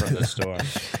Thanks. store.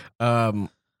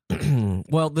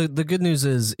 Well, the good news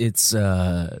is it's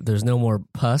there's no more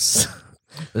pus.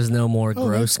 There's no more Oh,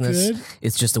 that's grossness. good.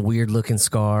 It's just a weird looking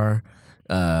scar.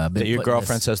 That your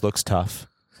girlfriend says looks tough.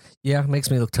 Yeah, makes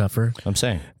me look tougher. I'm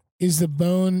saying. Is the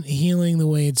bone healing the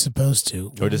way it's supposed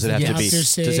to? Or does it have to be-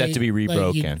 Doctors does it have to be like,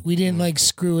 rebroken? we didn't like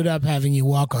screw it up having you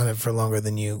walk on it for longer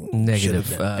than you should Negative.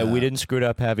 have been. And we didn't screw it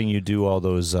up having you do all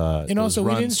those And also,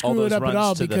 we didn't screw it up at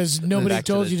all because nobody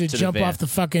told you to jump off the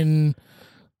fucking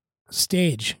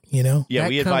stage, you know? Yeah, That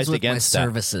we comes advised with against my that.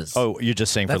 services. Oh, you're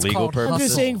just saying That's for legal called purposes? I'm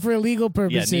just Hustle. saying for legal Yeah,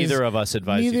 purposes. neither of us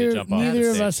advised you to jump off neither the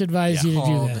of stage. us advised you to do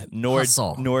Called that. Nor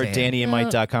hustle, Dan.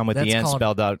 DannyandMike.com with the That's end called-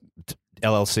 spelled out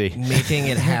LLC. Making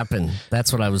it happen.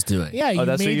 That's what I was doing. Yeah, you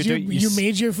that's what made you're your doing. you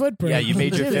made your footprint. Yeah, you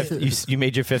made your did fifth. it. You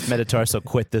made your fifth metatarsal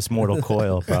quit this mortal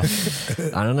coil, bro.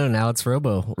 I don't know. Now it's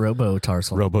robo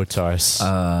tarsal. Robotars.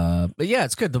 But yeah,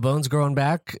 it's good. The bone's growing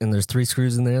back, and there's 3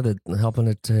 screws in there that are helping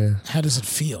it to. How does it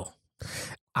feel?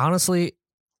 Honestly,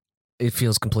 it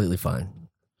feels completely fine.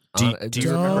 Do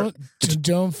you remember?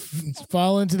 Don't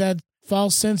fall into that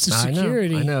false sense of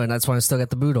security. I know, and that's why I still got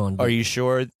the boot on. Are you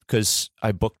sure? Because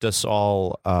I booked us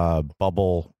all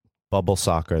bubble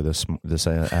soccer this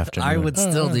afternoon. I would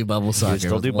still do bubble You soccer. would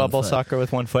still with do one bubble foot. soccer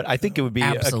with one foot. I think it would be.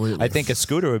 Absolutely. I think a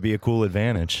scooter would be a cool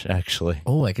advantage. Actually,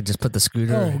 Oh, I could just put the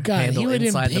scooter Oh God, handle he would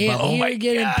inside the impale. bubble. He my would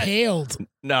get God. impaled.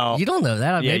 no. You don't know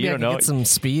that. Yeah, Maybe you I don't could know. get some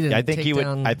speed and I think take he would.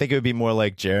 down. I think it would be more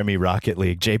like Jeremy Rocket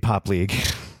League, J-Pop League,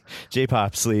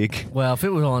 J-Pop's League. Well, if it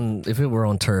were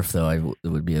on turf though, it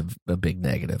would be a big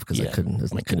negative because Yeah. I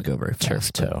couldn't go very Turf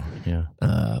fast. toe. Yeah.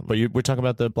 Um, But we're talking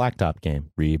about the blacktop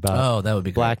game. Reebok. oh, that would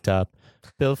be great. Blacktop.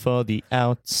 Built for the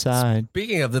outside.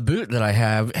 Speaking of the boot that I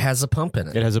have, has a pump in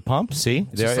it. It has a pump. See,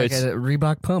 It's just like a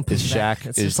Reebok pump. Is in the back. Shaq-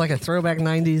 It's is- just like a throwback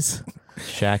 '90s.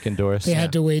 Shaq endorsed. They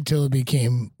had to wait till it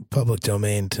became public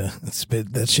domain to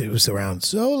spit. That shit was around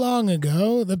so long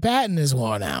ago. The patent is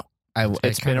worn out.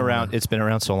 It's been around. It's been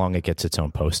around so long. It gets its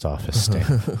own post office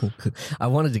stamp. I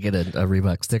wanted to get a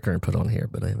Reebok sticker and put on here,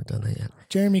 but I haven't done that yet.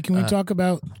 Jeremy, can we talk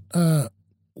about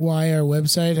why our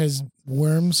website has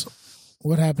worms?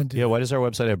 What happened to Yeah. Why does our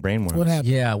website have brain worms? What happened?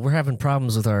 Yeah, we're having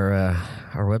problems with our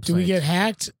website. Did we get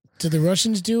hacked? Did the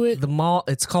Russians do it?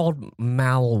 It's called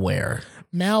malware.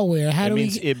 Malware. How It do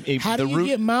means we? How do the you root-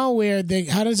 get malware?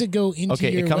 How does it go into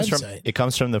Okay, your website? it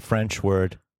comes from the French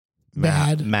word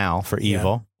Bad. mal for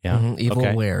evil. Yeah. Mhm, evil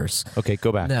Okay. wares. Okay,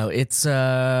 go back. No, it's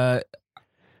just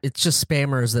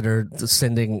spammers that are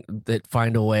sending that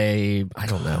find a way. I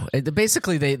don't know.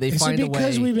 Basically, they Is find it a way.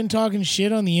 because we've been talking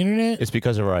shit on the internet? It's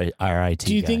because of our IT.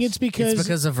 Do you think guys. it's because? It's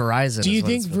because of Verizon. do you is what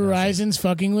think it's because of. Verizon's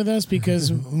fucking with us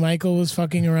because Michael was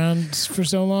fucking around for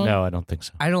so long? No, I don't think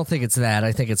so. I don't think it's that.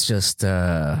 I think it's just.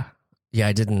 I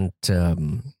didn't.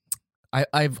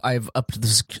 I've upped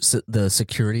the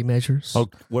security measures. Oh,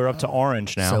 we're up to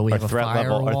orange now. So we our have a threat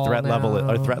level. Our firewall threat level.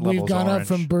 Our now. threat We've level. gone up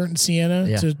from burnt sienna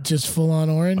Yeah. to just full on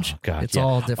orange. Oh God, It's yeah.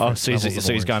 all different Oh, so he's levels of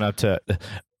so he's orange. gone up to.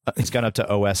 He's gone up to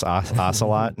OS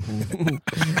Ocelot,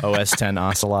 OS 10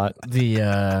 Ocelot.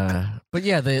 But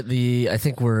yeah, the I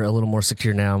think we're a little more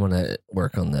secure now. I'm gonna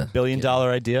work on the $1 billion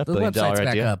idea. The $1 billion website's back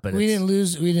idea. up, but We didn't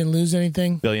lose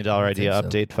anything. $1 billion idea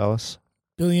think so. update, fellas.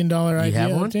 $1 billion idea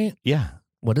have one? update. Yeah.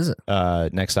 What is it?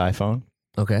 Next iPhone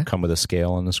Okay, come with a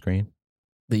scale on the screen.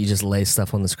 that you just lay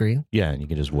stuff on the screen. Yeah, and you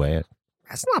can just weigh it.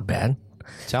 That's not bad.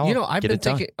 Tell You him, know, I've get been it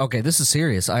done. thinking. Okay, this is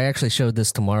serious. I actually showed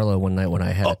this to Marlo one night when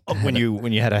I had when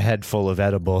you had a head full of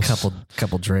edibles.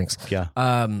 couple drinks. Yeah.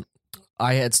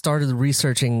 I had started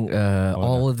researching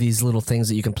all of these little things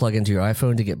that you can plug into your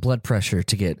iPhone to get blood pressure,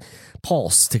 to get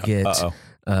pulse, to get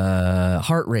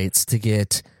heart rates, to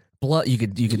get blood. You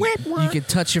could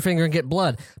touch your finger and get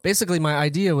blood. Basically, my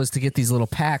idea was to get these little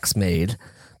packs made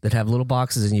that have little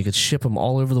boxes, and you could ship them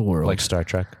all over the world, Like Star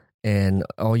Trek. And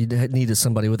all you need is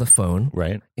somebody with a phone,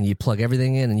 Right. and you plug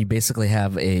everything in, and you basically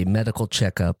have a medical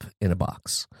checkup in a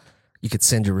box. You could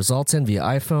send your results in via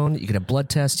iPhone. You could have blood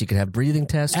tests. You could have breathing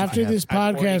tests. After this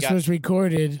podcast was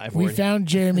recorded, we found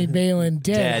Jeremy Balin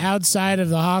dead outside of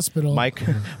the hospital.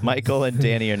 Michael and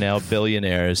Danny are now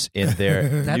billionaires in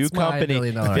their new company.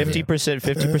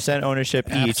 50%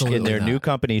 ownership each in their new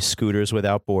company, Scooters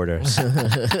Without Borders.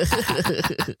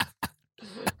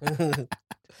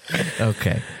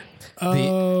 Okay.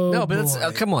 No, but it's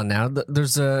come on now.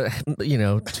 There's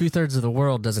 2/3 of the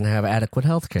world doesn't have adequate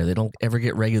health care. They don't ever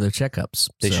get regular checkups.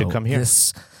 They should come here.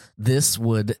 This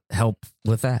would help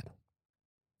with that.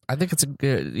 I think it's a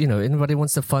good. Anybody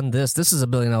wants to fund this. This is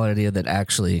 $1 billion idea that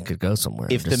actually could go somewhere.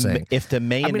 If the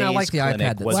mayonnaise I like the clinic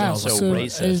iPad that wasn't sells. so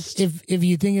racist. If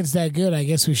you think it's that good, I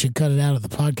guess we should cut it out of the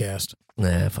podcast.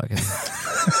 Nah, fucking.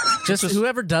 Just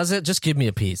whoever does it, just give me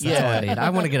a piece. That's all I need. I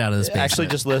want to get out of this basement. Actually,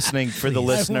 just listening for the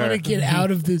listener. I want to get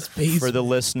out of this basement. For the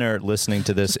listener listening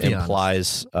to this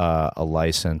implies a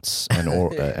license, an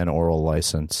oral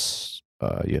license.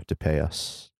 You have to pay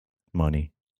us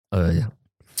money. Yeah.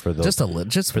 For the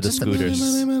just for the scooters.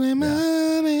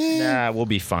 Nah, we'll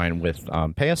be fine with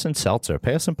pay us in seltzer.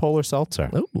 Pay us in polar seltzer.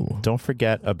 Ooh. Don't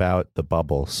forget about the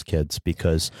bubbles, kids,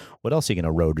 because what else are you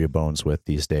going to erode your bones with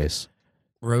these days?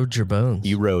 Rode your bones.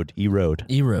 Erode.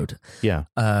 Yeah.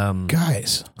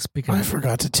 Guys, Speaking I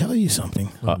forgot to tell you something.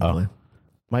 Uh-oh.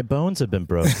 My bones have been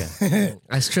broken.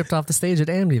 I stripped off the stage at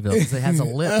Amityville because it has a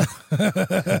lip.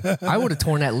 I would have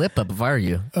torn that lip up if I were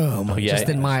you. Oh my! Just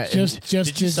in my Did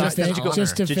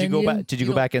you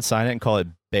go back and sign it and call it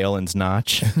Balin's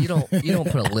Notch? You don't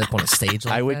put a lip on a stage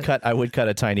like that. I would cut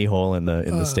a tiny hole in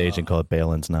the stage and call it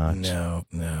Balin's Notch.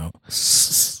 No.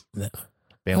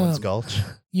 Balin's Gulch.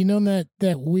 You know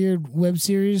that weird web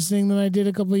series thing that I did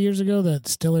a couple of years ago, that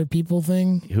Stellar People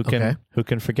thing? Who can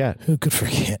forget? Who could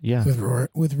forget? Yeah.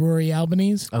 With Rory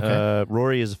Albanese. Okay.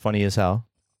 Rory is funny as hell.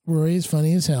 Rory is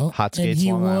funny as hell. Hot skates,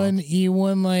 and Long Island. he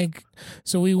won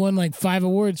we won 5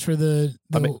 awards for the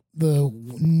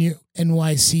new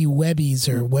NYC Webbies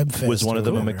or Webfest. Was one of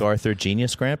them a MacArthur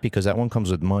Genius Grant? Because that one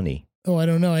comes with money. Oh, I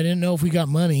don't know. I didn't know if we got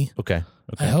money. Okay.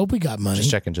 I hope we got money. Just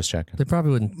checking. They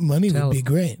probably wouldn't. Money would be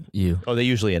great. Oh, they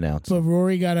usually announce. But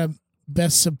Rory got a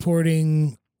Best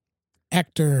Supporting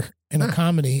Actor in a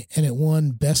Comedy, and it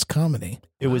won Best Comedy.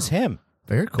 It was him.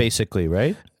 Very cool. Basically,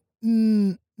 right?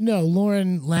 No,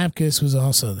 Lauren Lapkus was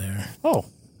also there. Oh.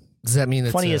 Does that mean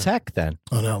it's funny as heck then?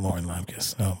 Oh, no, Lauren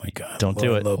Lapkus. Oh, my God. Don't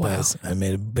Lauren do it. Lopez. Wow. I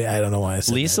don't know why I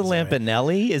said Lisa that.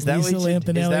 Lampanelli? Is that Lisa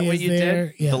Lampanelli what you there?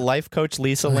 did? Yeah. The life coach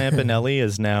Lisa Lampanelli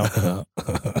is now.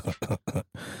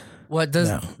 What does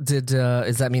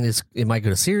does that mean? It might go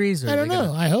to series? Or I don't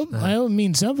know. I hope it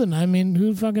means something. I mean,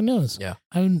 who fucking knows? Yeah.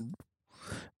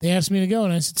 They asked me to go,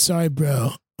 and I said, "Sorry,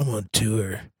 bro, I'm on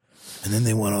tour." And then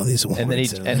they won all these awards. And then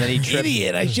he tripped.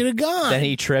 Idiot! I should have gone. Then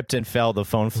he tripped and fell. The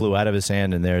phone flew out of his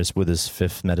hand, and there's with his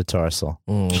 5th metatarsal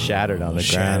shattered on the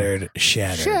ground.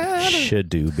 Shattered.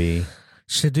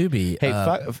 Shadoobie. Hey,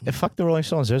 fuck the Rolling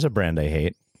Stones. There's a brand I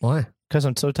hate. Why? Because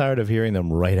I'm so tired of hearing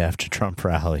them right after Trump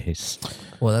rallies.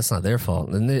 Well, that's not their fault.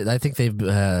 And I think they've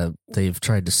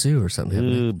tried to sue or something.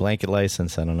 Ooh, blanket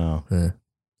license. I don't know. Yeah.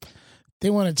 They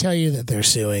want to tell you that they're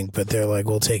suing, but they're like,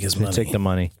 "We'll take his money." Take the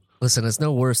money. Listen, it's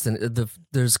no worse than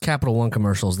there's Capital One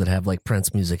commercials that have like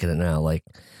Prince music in it now. Like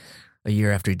a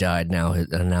year after he died,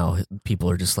 now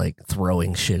people are just like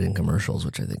throwing shit in commercials,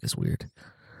 which I think is weird.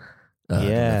 I don't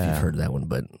know if you've heard that one,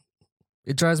 but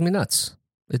it drives me nuts.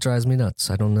 I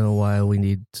don't know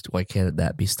why can't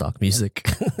that be stock music?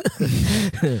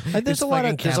 There's a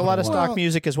lot of stock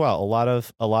music as well.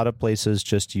 A lot of places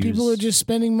just use. People are just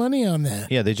spending money on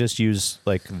that. Yeah, they just use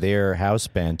like their house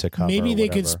band to cover. Maybe they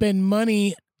could spend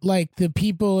money like the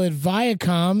people at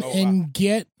Viacom and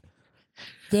get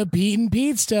the Pete and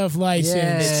Pete stuff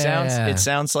licensed. Yeah. It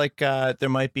sounds like there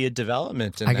might be a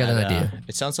development in I got an idea.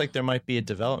 It sounds like there might be a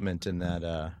development in that.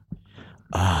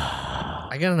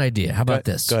 I got an idea. How about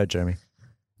this? Go ahead, Jeremy.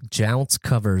 Jounce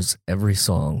covers every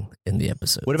song in the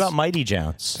episode. What about Mighty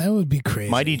Jounce? That would be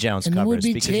crazy. Mighty Jounce and covers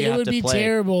it because you have would to be play.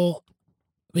 terrible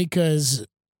because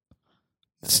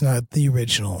it's not the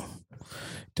original.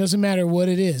 Doesn't matter what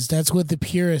it is. That's what the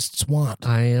purists want.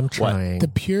 I am trying. The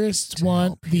purists to want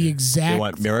help the you. exact. They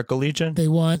want Miracle Legion? They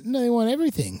want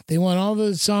everything. They want all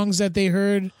the songs that they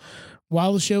heard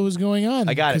while the show was going on.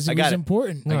 I got it. Because I it got was it.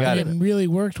 important. No, I got it really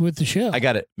worked with the show. I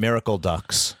got it. Miracle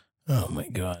Ducks. Oh my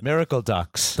God. Miracle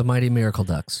Ducks. The Mighty Miracle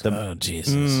Ducks. Oh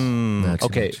Jesus. No, too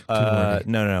Okay. much. Too wordy.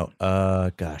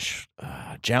 No. Gosh.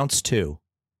 Jounce 2.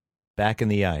 Back in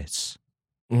the Ice.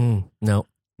 No. No.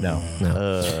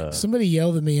 No. Somebody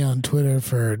yelled at me on Twitter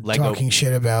for talking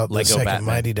shit about the Lego second Batman.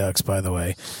 Mighty Ducks, by the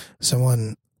way.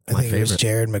 Someone, I My think it was favorite.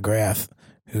 Jared McGrath,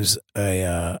 who's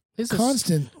a He's a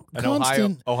constant. An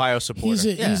Ohio supporter.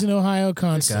 He's an Ohio good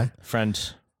constant. guy.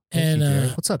 Friend. And Thank you,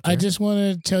 Jared. What's up, I Jared? just want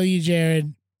to tell you,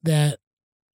 Jared, that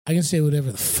I can say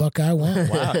whatever the fuck I want.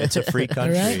 Wow, it's a free All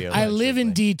country. right? I live in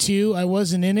allegedly. D2. I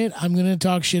wasn't in it. I'm going to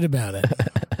talk shit about it.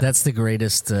 That's the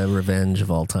greatest revenge of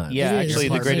all time. Yeah, It is. actually,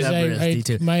 the Because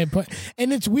greatest.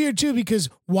 and it's weird too because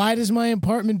why does my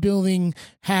apartment building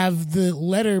have the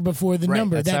letter before the Right,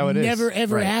 number? that's That how it is. never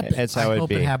ever Right. happens. That's I how it hope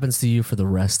be. it happens to you for the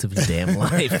rest of your damn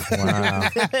life. Wow.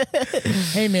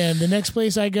 Hey man, the next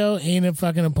place I go ain't a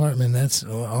fucking apartment. That's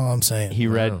all I'm saying. He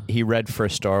read. Wow. He read for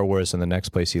Star Wars, and the next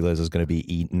place he lives is going to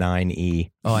be 9E.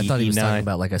 Oh, I thought he was E9. talking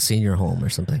about like a senior home or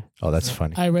something. Oh, that's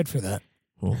funny. I read for that.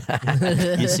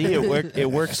 You see,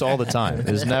 it works all the time.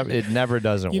 It never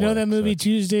doesn't. You know work, that movie so.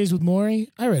 Tuesdays with Maury?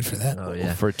 I read for that. Oh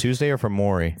yeah. For Tuesday or for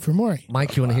Maury? For Maury.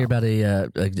 Mike, you want to hear about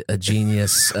a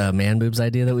genius man boobs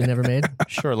idea that we never made?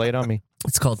 Sure, lay it on me.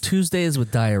 It's called Tuesdays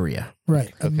with Diarrhea.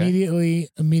 Right. Okay.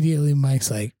 Immediately Mike's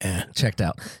like, Checked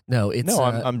out. No, it's No,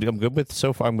 I'm good with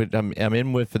so far. I'm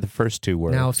in with for the first two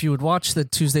words. now if you would watch the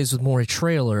Tuesdays with Maury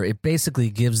trailer, it basically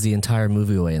gives the entire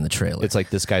movie away in the trailer. It's like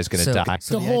this guy's going to So- die.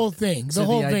 so the whole thing. The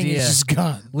whole thing idea- is just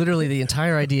gone. Literally, the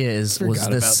entire idea was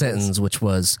Forgot this about sentence, which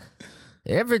was,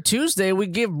 "Every Tuesday we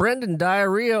give Brendan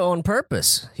diarrhea on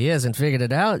purpose. He hasn't figured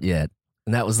it out yet."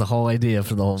 And that was the whole idea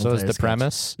for the whole. So is entire the sketch.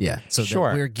 premise? Yeah. So that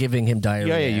Sure. we're giving him diarrhea.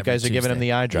 Yeah, you every guys are giving him Tuesday.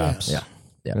 the eye drops. Yeah.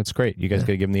 Yeah. That's great. You guys got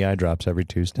to give him the eye drops every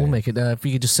Tuesday. We'll make it. If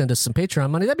you could just send us some Patreon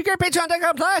money, that'd be great.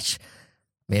 Patreon.com/.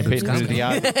 Maybe it's Patreon coming.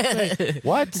 the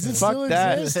what? Does it Fuck still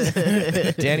that.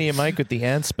 exist? Danny and Mike with the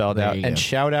and spelled There out. you And go.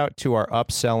 shout out to our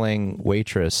upselling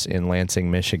waitress in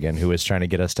Lansing, Michigan, who is trying to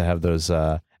get us to have those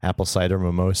apple cider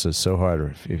mimosas so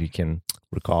hard, if you can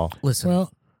recall. Listen,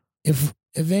 Well,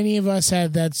 if any of us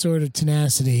had that sort of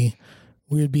tenacity,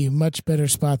 we would be a much better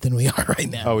spot than we are right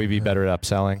now. Oh, we'd be better at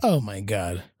upselling. Oh my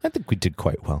God. I think we did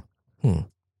quite well.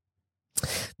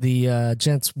 the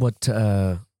gents,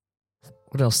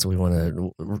 what else do we want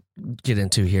to get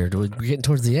into here? We're getting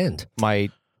towards the end. My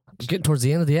Getting towards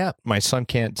the end of the app. my son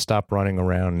can't stop running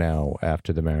around now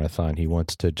after the marathon. He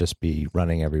wants to just be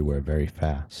running everywhere very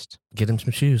fast. Get him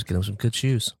some shoes. Get him some good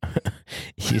shoes.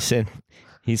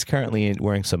 He's currently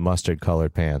wearing some mustard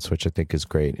colored pants, which I think is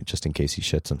great, just in case he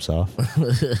shits himself.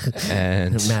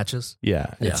 And It matches.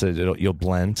 yeah, you'll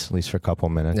blend at least for a couple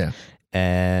minutes. Yeah.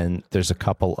 And there's a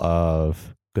couple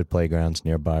of good playgrounds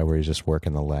nearby where he's just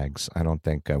working the legs. I don't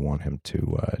think I want him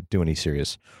to do any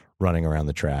serious running around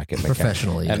the track at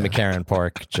Professionally. at yeah. McCarran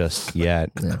Park just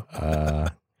yet. Yeah.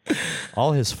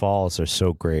 All his falls are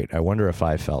so great. I wonder if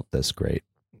I felt this great.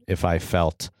 If I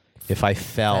fell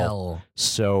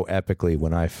so epically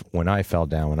when I fell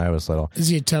down when I was little. Is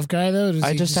he a tough guy though? Does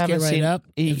I he just get haven't right seen- up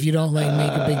if you don't like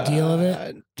make a big deal of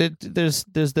it? There's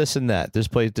this and that.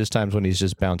 There's times when he's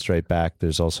just bounced right back.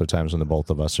 There's also times when the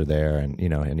both of us are there, and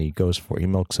and he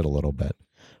milks it a little bit.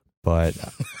 But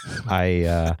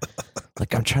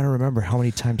I'm trying to remember how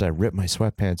many times I ripped my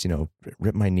sweatpants,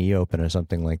 ripped my knee open or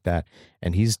something like that.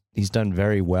 And he's done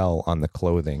very well on the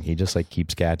clothing. He just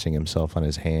keeps catching himself on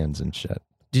his hands and shit.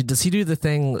 Does he do the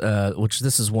thing, which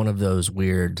this is one of those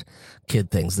weird kid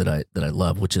things that I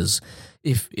love, which is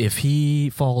if he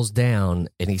falls down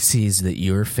and he sees that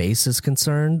your face is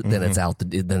concerned, then it's out.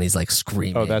 Then he's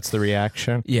screaming. Oh, that's the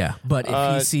reaction? yeah. But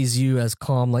if he sees you as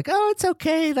calm, oh, it's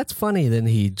okay, that's funny, then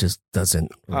he just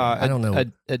doesn't. I don't know.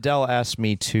 Adele asked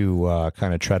me to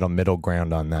kind of tread a middle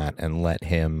ground on that and let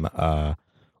him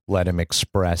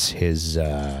express his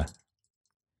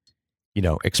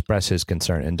express his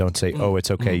concern and don't say, "Oh,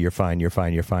 it's okay, you're fine,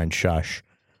 shush."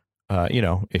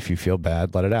 If you feel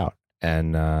bad, let it out.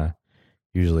 And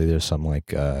usually there's some I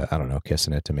don't know,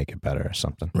 kissing it to make it better or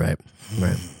something. Right.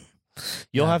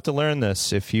 You'll have to learn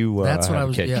this if you That's what have I a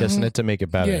was- kid. yeah. Kissing it to make it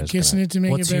better. Yeah, is kissing gonna- it to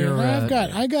make What's it better.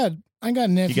 your, I got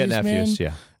nephews. You get nephews, man.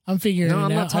 yeah. I'm figuring No, it I'm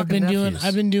not out. I've talking been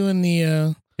nephews. doing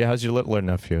the Yeah, how's your littler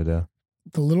nephew though?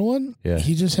 little one. Yeah.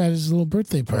 He just had his little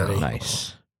birthday party.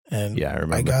 Nice. And Yeah, I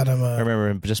remember. I got him. I remember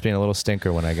him just being a little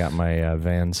stinker when I got my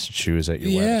Vans shoes at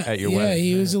your wedding.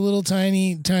 He was a little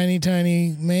tiny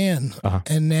man,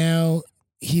 and now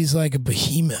he's like a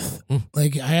behemoth.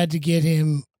 Like I had to get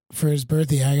him for his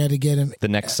birthday. I got to get him the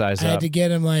next size I up. had to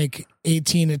get him like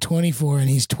 18 to 24, and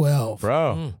he's 12.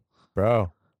 Bro.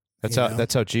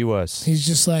 That's how G was. He's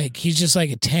just like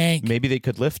a tank. Maybe they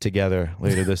could lift together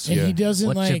later this And year. he doesn't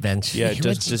What's like your bench? Yeah,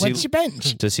 what's your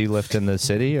bench? Does he lift in the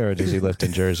city or does he lift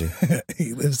in Jersey?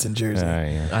 He lives in Jersey.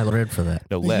 Yeah. I read for that.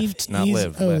 No, lift, not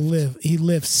live. Oh, lift. live. He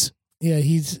lifts. Yeah,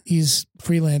 he's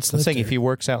freelance I'm lifter. saying if he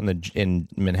works out in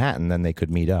Manhattan, then they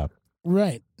could meet up.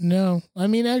 Right. No. I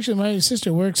mean, actually, my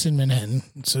sister works in Manhattan,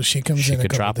 so she comes She in.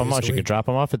 could drop him off. She could drop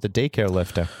him off at the daycare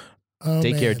lifter. Oh,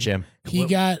 Daycare man. gym.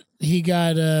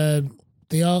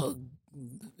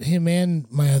 Him and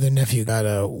my other nephew got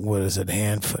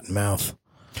hand, foot, and mouth.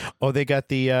 Oh, they got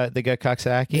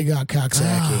Coxsackie. They got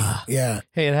Coxsackie. Yeah.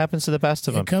 Hey, it happens to the best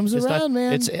of them. It comes It's around,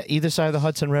 man. It's either side of the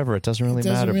Hudson River. It doesn't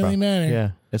really matter.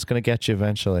 Yeah, it's gonna get you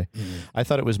eventually. I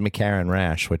thought it was McCarran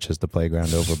Rash, which is the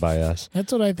playground over by us.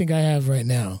 That's what I think I have right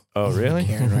now. Oh, really?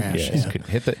 McCarran Rash. Yeah.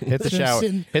 Hit the shower.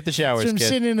 Hit the showers, From kid.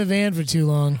 sitting in the van for too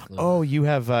long. Oh, you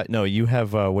have you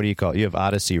have what do you call it? You have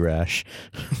Odyssey Rash.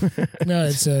 No,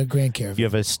 it's a Grand Caravan. You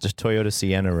have a Toyota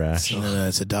Sienna Rash. No,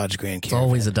 it's a Dodge Grand It's Caravan.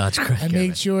 always a Dodge I Caravan.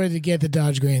 made sure to get the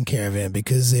Dodge Grand Caravan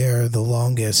because they are the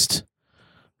longest.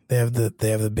 They have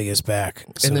the biggest back,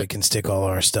 so we can stick all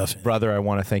our stuff in. Brother, I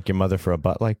want to thank your mother for a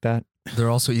butt like that. They're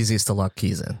also easiest to lock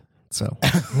keys in. So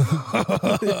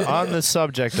On the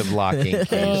subject of locking keys,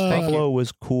 Buffalo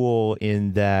was cool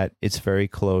in that it's very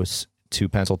close to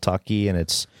Pennsylvania and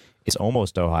it's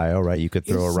almost Ohio, right? You could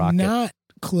throw a rocket. It's not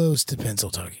close to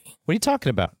Pennsylvania. What are you talking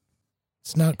about?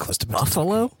 It's not close to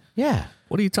Pennsylvania. Buffalo? Yeah.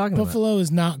 What are you talking about? Buffalo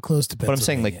is not close to But Pennsylvania.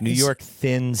 I'm saying like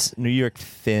New York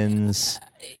thins.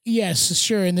 Yes,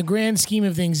 sure. In the grand scheme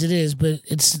of things, it is, but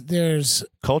there's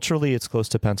Culturally, it's close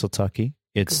to Pennsylvania.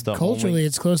 It's the culturally,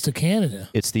 it's close to Canada.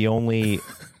 It's the only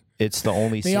They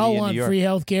city all in want New York. free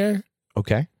health care.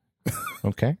 Okay.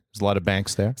 There's a lot of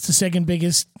banks there. It's the second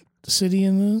biggest city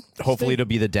in the Hopefully, state. it'll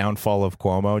be the downfall of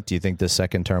Cuomo. Do you think the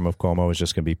second term of Cuomo is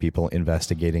just going to be people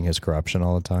investigating his corruption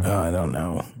all the time? I don't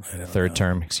know. Third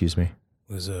term, excuse me.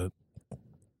 It was a.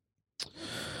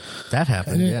 That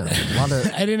happened, yeah. A lot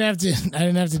of I didn't have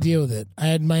to deal with it. I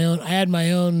had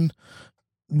my own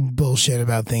bullshit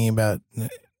about thinking about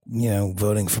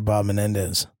voting for Bob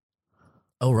Menendez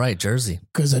Oh right, Jersey.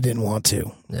 because I didn't want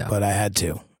to, Yeah. but I had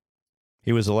to.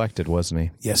 He was elected, wasn't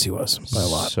he? Yes, he was by a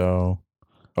lot. So,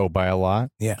 by a lot?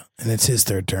 Yeah, and it's his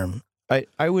third term.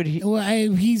 I would. Well,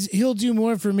 he'll do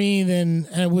more for me than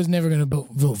I was never going to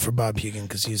vote for Bob Hugan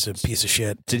because he's a piece of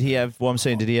shit. Did he have? Well, I'm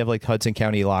saying, did he have like Hudson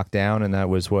County locked down, and that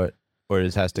was what, or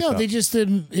it has to? No, come? they just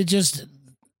didn't. It just.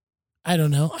 I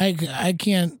don't know. I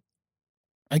can't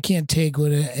take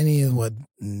any of what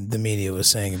the media was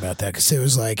saying about that because it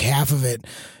was like half of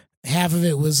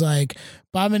it was like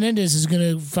Bob Menendez is going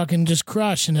to fucking just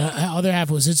crush, and the other half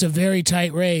was it's a very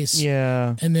tight race.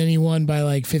 Yeah. And then he won by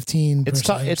like 15%. It's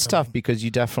tough. It's tough because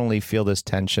you definitely feel this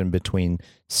tension between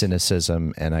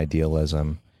cynicism and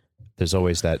idealism. There's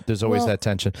always that. There's always that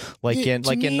tension. Like in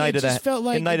Night of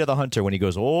the Hunter when he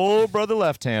goes, "Oh, brother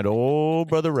left hand, oh,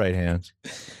 brother right hand."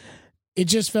 It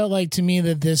just felt like to me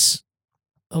that this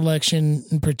election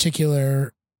in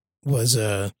particular was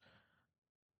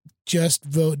just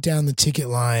vote down the ticket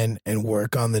line and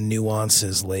work on the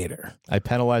nuances later. I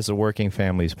penalize the working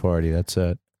families party. That's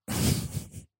it.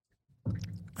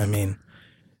 I mean,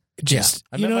 just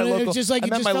I you met know, my local- it's just like I it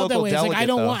met just my felt that local way. It's like I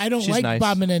delegate, don't She's like nice.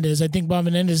 Bob Menendez. I think Bob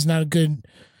Menendez is not a good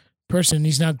person.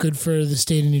 He's not good for the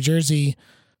state of New Jersey.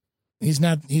 He's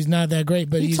not that great.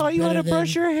 But He he's taught you how better to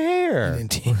brush than- your He hair.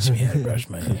 didn't teach me how to brush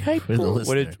my hair. For the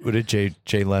listener. What did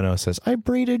Jay Leno says? I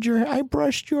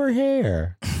brushed your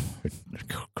hair.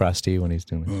 Krusty when he's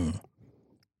doing it.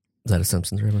 Is that a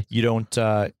Simpsons reference? You don't,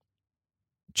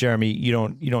 Jeremy. You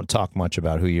don't talk much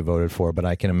about who you voted for, but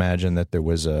I can imagine that there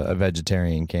was a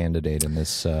vegetarian candidate in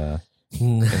this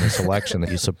election that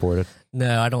you supported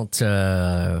No, I don't.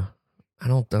 I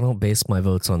don't base my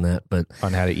votes on that. But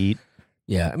on how to eat.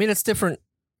 yeah, I mean it's different.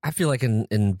 I feel like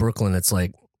in Brooklyn, it's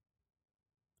like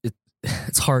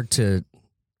it's hard to.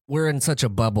 We're in such a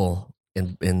bubble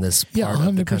in this part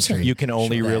of the 100%. country. You can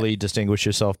only Sure. really distinguish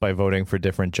yourself by voting for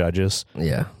different judges.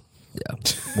 Yeah.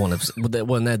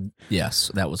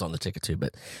 Yes, that was on the ticket too.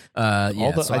 But I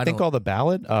think all the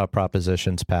ballot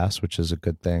propositions passed, which is a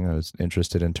good thing. I was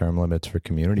interested in term limits for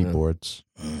community boards.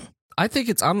 I think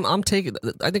I'm taking.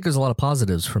 I think there's a lot of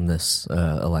positives from this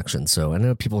election. So I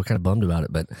know people are kind of bummed about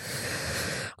it, but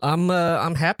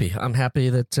I'm happy. I'm happy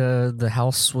that the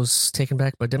House was taken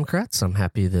back by Democrats. I'm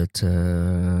happy that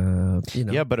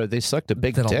Yeah, but they sucked a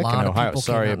big that a dick in lot of Ohio. people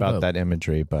Sorry came out and about vote. that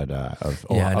imagery, but of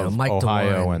I know. Mike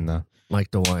Ohio DeWine. and the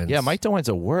Mike DeWine. yeah, Mike DeWine's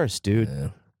the worst, dude. Yeah.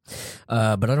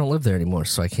 But I don't live there anymore,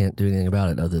 so I can't do anything about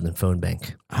it other than phone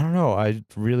bank. I don't know. I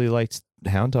really liked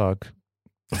Hound Dog.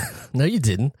 No, you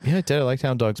didn't. Yeah, I did. I liked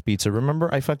Hound Dog's pizza.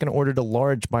 Remember, I fucking ordered a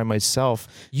large by myself.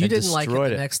 You and didn't like it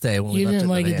destroyed the next day when we You left didn't in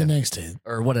like the it the van. next day.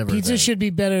 Or whatever. Pizza then. should be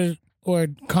better or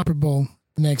comparable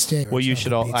the next day. Well, you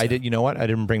should all. I did. You know what? I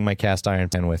didn't bring my cast iron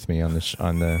pan with me on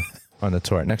the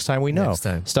tour. Next time we know Next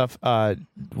time. stuff.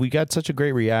 We got such a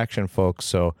great reaction, folks.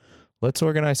 So let's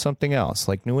organize something else,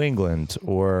 like New England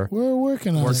or We're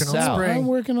working on Working it. on the spring. I'm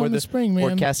working or on the spring, or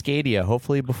man. Cascadia.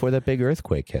 Hopefully before that big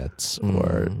earthquake hits,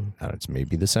 or it's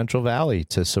maybe the Central Valley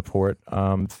to support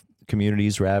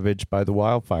communities ravaged by the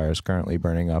wildfires currently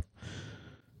burning up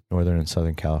Northern and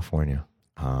Southern California.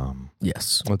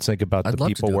 Yes. Let's think about I'd the love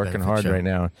to people do a working benefit hard show. right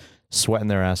now, sweating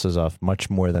their asses off much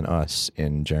more than us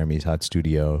in Jeremy's hot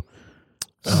studio.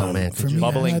 Oh man, For could you- me,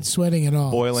 bubbling- I'm not sweating at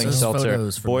all. Boiling Those Seltzer,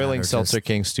 photos from Boiling that are Seltzer just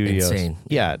King Studios. insane.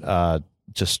 Yeah,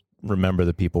 just remember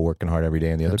the people working hard every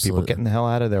day and the other people Absolutely. getting the hell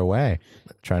out of their way,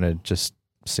 trying to just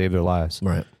save their lives.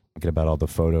 right. Thinking about all the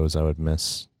photos I would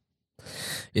miss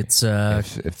It's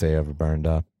if they ever burned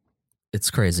up.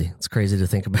 it's crazy. It's crazy to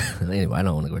think about. Anyway, I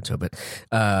don't want to go into it, but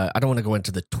I don't want to go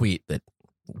into the tweet that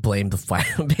blamed the fire.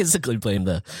 Basically, blamed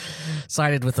the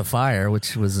sided with the fire,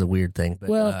 which was a weird thing. But,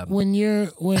 Well, when your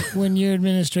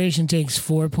administration takes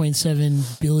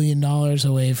 $4.7 billion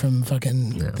away from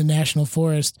fucking the national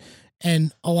forest,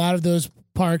 and a lot of those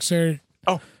parks are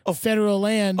Oh, federal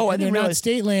land, Oh, I and they're didn't not realize-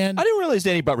 state land. I didn't realize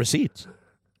Danny brought receipts.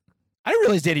 I I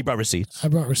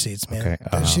brought receipts, man. Okay,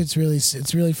 That shit's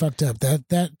it's really fucked up.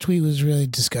 That tweet was really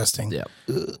disgusting. Yeah.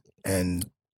 And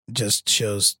just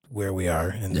shows where we are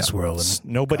in this world. And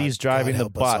Nobody's God driving the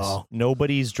help us bus. all.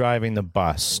 Nobody's driving the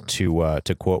bus to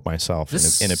quote myself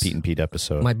This in a Pete and Pete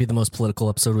episode. might be the most political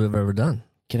episode we've ever done.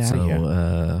 Get out So, of here.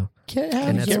 and Get out that's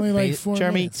of it's here. only like ba- 4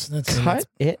 Jeremy, minutes. That's Cut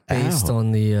it based out.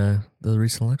 on the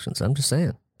recent elections. I'm just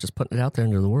saying, just putting it out there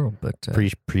into the world. But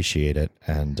Appreciate it.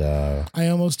 And I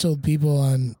almost told people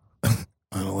on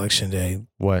on election day.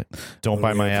 what? Don't buy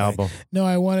What my weird thing. album. No,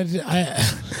 I wanted to.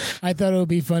 I thought it would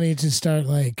be funny to start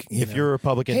like If you're a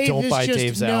Republican, hey, don't this buy just,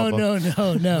 Dave's no,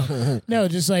 album. No,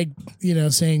 just like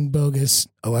saying bogus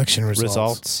election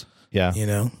results. Yeah.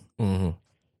 mhm.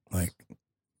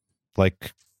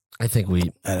 Like I think we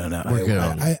I don't know. We're good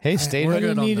on that. Hey, statehood. We're I good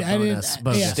didn't on need. the I didn't. bonus-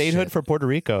 bonus. Yeah. statehood shit. for Puerto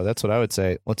Rico. That's what I would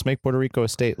say. Let's make Puerto Rico a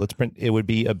state. Let's print. It would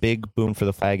be a big boon for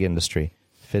the flag industry,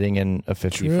 fitting in a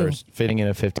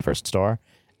 51st star,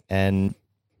 and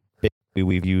basically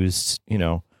we've used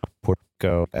Puerto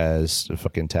Rico as a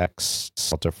fucking tax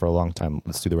shelter for a long time.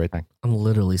 Let's do the right thing. I'm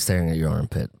literally staring at your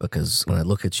armpit because when I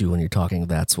look at you when you're talking,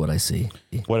 that's what I see.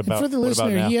 What And about for the what about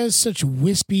listener, now? he has such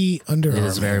wispy underarm. It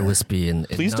is very hair. wispy and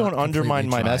Please not don't undermine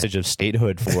my completely dry. message of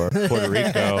statehood for Puerto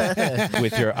Rico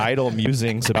with your idle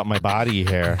musings about my body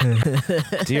hair.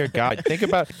 Dear God, think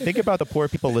about the poor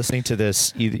people listening to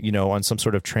this, either, on some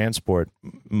sort of transport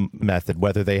method,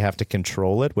 whether they have to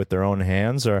control it with their own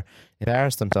hands or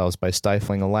embarrass themselves by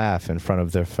stifling a laugh in front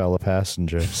of their fellow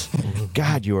passengers.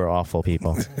 God, you are awful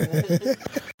people.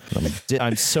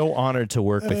 I'm so honored to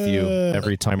work with you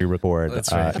every time we record.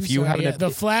 That's right. If you haven't, the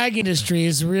flag industry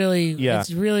is really, Yeah. it's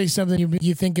really something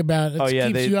you think about. It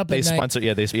keeps they you up they at night. sponsor.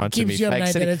 Yeah, they It sponsor me. keeps you up at Flag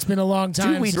night City. that it's been a long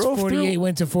time we since drove 48 through-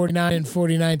 went to 49 and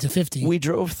 49 to 50. We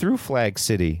drove through Flag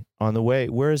City on the way.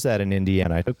 Where is that in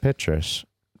Indiana? I took pictures.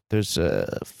 There's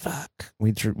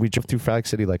We drove through Flag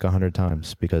City like 100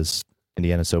 times because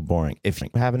Indiana's so boring. If you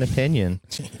have an opinion,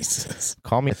 Jesus.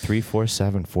 call me at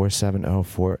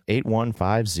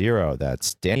 347-470-8150.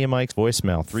 That's Danny and Mike's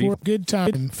voicemail. For a good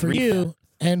time for you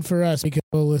and for us, we can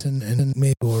go listen and then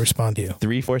maybe we'll respond to you.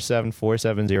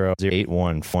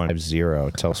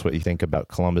 347-470-8150. Tell us what you think about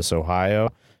Columbus, Ohio,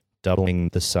 doubling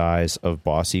the size of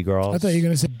Bossy Girls. I thought you were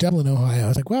going to say Dublin, Ohio. I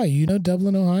was like, wow, you know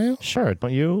Dublin, Ohio? Sure,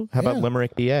 don't you? How about Yeah.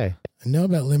 Limerick, PA? I know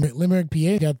about Limerick. Limerick,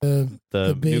 PA got the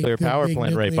big, nuclear the power big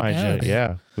plant right nuclear behind power. you.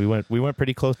 Yeah, we went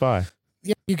pretty close by.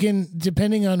 Yeah, you can,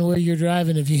 depending on where you're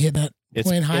driving, if you hit that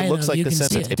point high it looks enough, like you the can see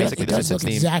Simpsons. it. It basically It does the look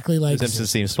Simpsons exactly like The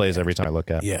Simpsons theme plays every time I look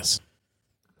at. Yes.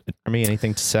 For me,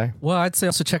 anything to say? Well, I'd say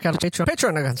also check out Patreon.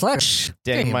 Patreon.com/.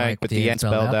 Danny Mike with the end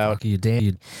spelled out. Fuck you,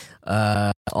 Dan.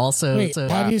 Also, Wait,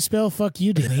 how do you spell fuck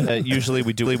you, Danny? Usually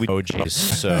we do emojis,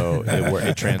 so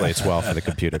it translates well for the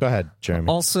computer. Go ahead, Jeremy.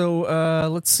 Also,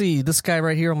 let's see. This guy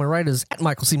right here on my right is at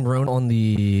Michael C. Marone on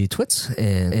the twits,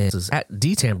 and this is at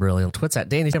D Tamborelli on twits, at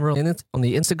Danny Tamborelli on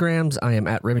the Instagrams. I am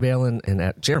at Remy Balin and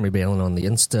at Jeremy Balin on the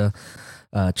Insta.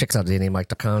 Checks out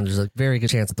DannyandMike.com. There's a very good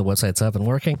chance that the website's up and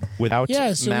working. Without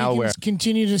Yeah, so we malware. can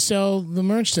continue to sell the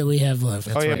merch that we have left.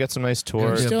 Oh, yeah, get some nice We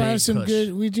tours. Yeah. still big have some push.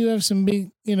 good. We do have some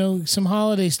big, some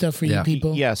holiday stuff for Yeah. you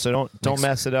people. Yeah, so don't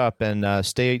mess it up, and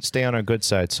stay on our good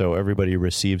side so everybody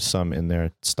receives some in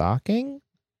their stocking.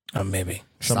 Maybe.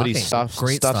 Somebody Stocking.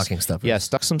 Great stocking stuff. Yeah,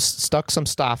 stuck some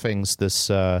stockings this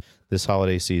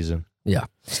holiday season. Yeah.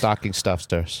 Stocking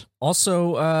stuffsters.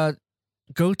 Also,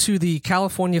 go to the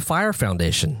California Fire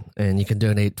Foundation, and you can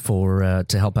donate for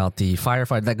to help out the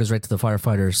firefighter. That goes right to the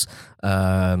firefighters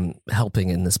helping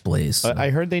in this blaze. I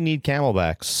heard they need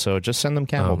camelbacks, so just send them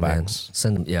Oh, man. camelbacks.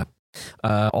 Send them, yeah.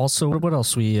 Also, what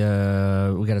else we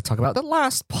got to talk about? The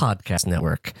Last Podcast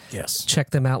Network. Yes. Check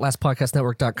them out,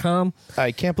 lastpodcastnetwork.com.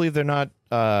 I can't believe they're not.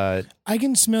 I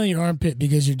can smell your armpit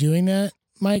because you're doing that,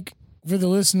 Mike. For the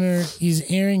listener, he's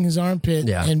airing his armpit,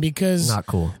 Yeah. and because Not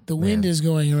cool. the wind is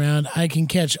going around, I can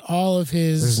catch all of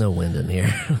his. There's no wind in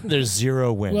here. There's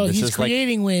zero wind. well, this he's is like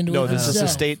creating wind. no. with This is a himself.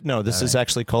 state. No, this is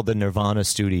actually called the Nirvana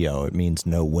Studio. It means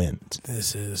no wind.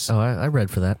 This is Oh, I read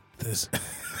for that. this.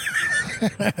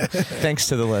 Thanks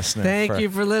to the listener. Thank you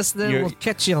for listening. You're- We'll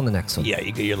catch you on the next one. Yeah,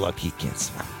 you're lucky you can't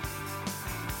smell.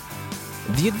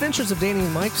 The Adventures of Danny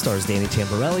and Mike stars Danny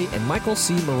Tamborelli and Michael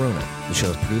C. Morona. The show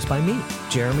is produced by me,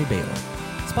 Jeremy Baylor.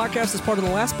 This podcast is part of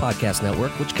the Last Podcast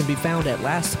Network, which can be found at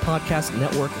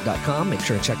lastpodcastnetwork.com. Make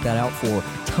sure to check that out for a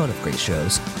ton of great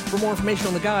shows. For more information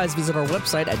on the guys, visit our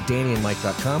website at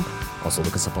dannyandmike.com. Also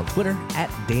look us up on Twitter at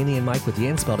Danny and Mike with the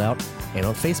N spelled out, and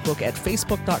on Facebook at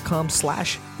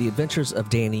facebook.com/The Adventures of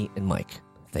Danny and Mike.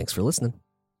 Thanks for listening.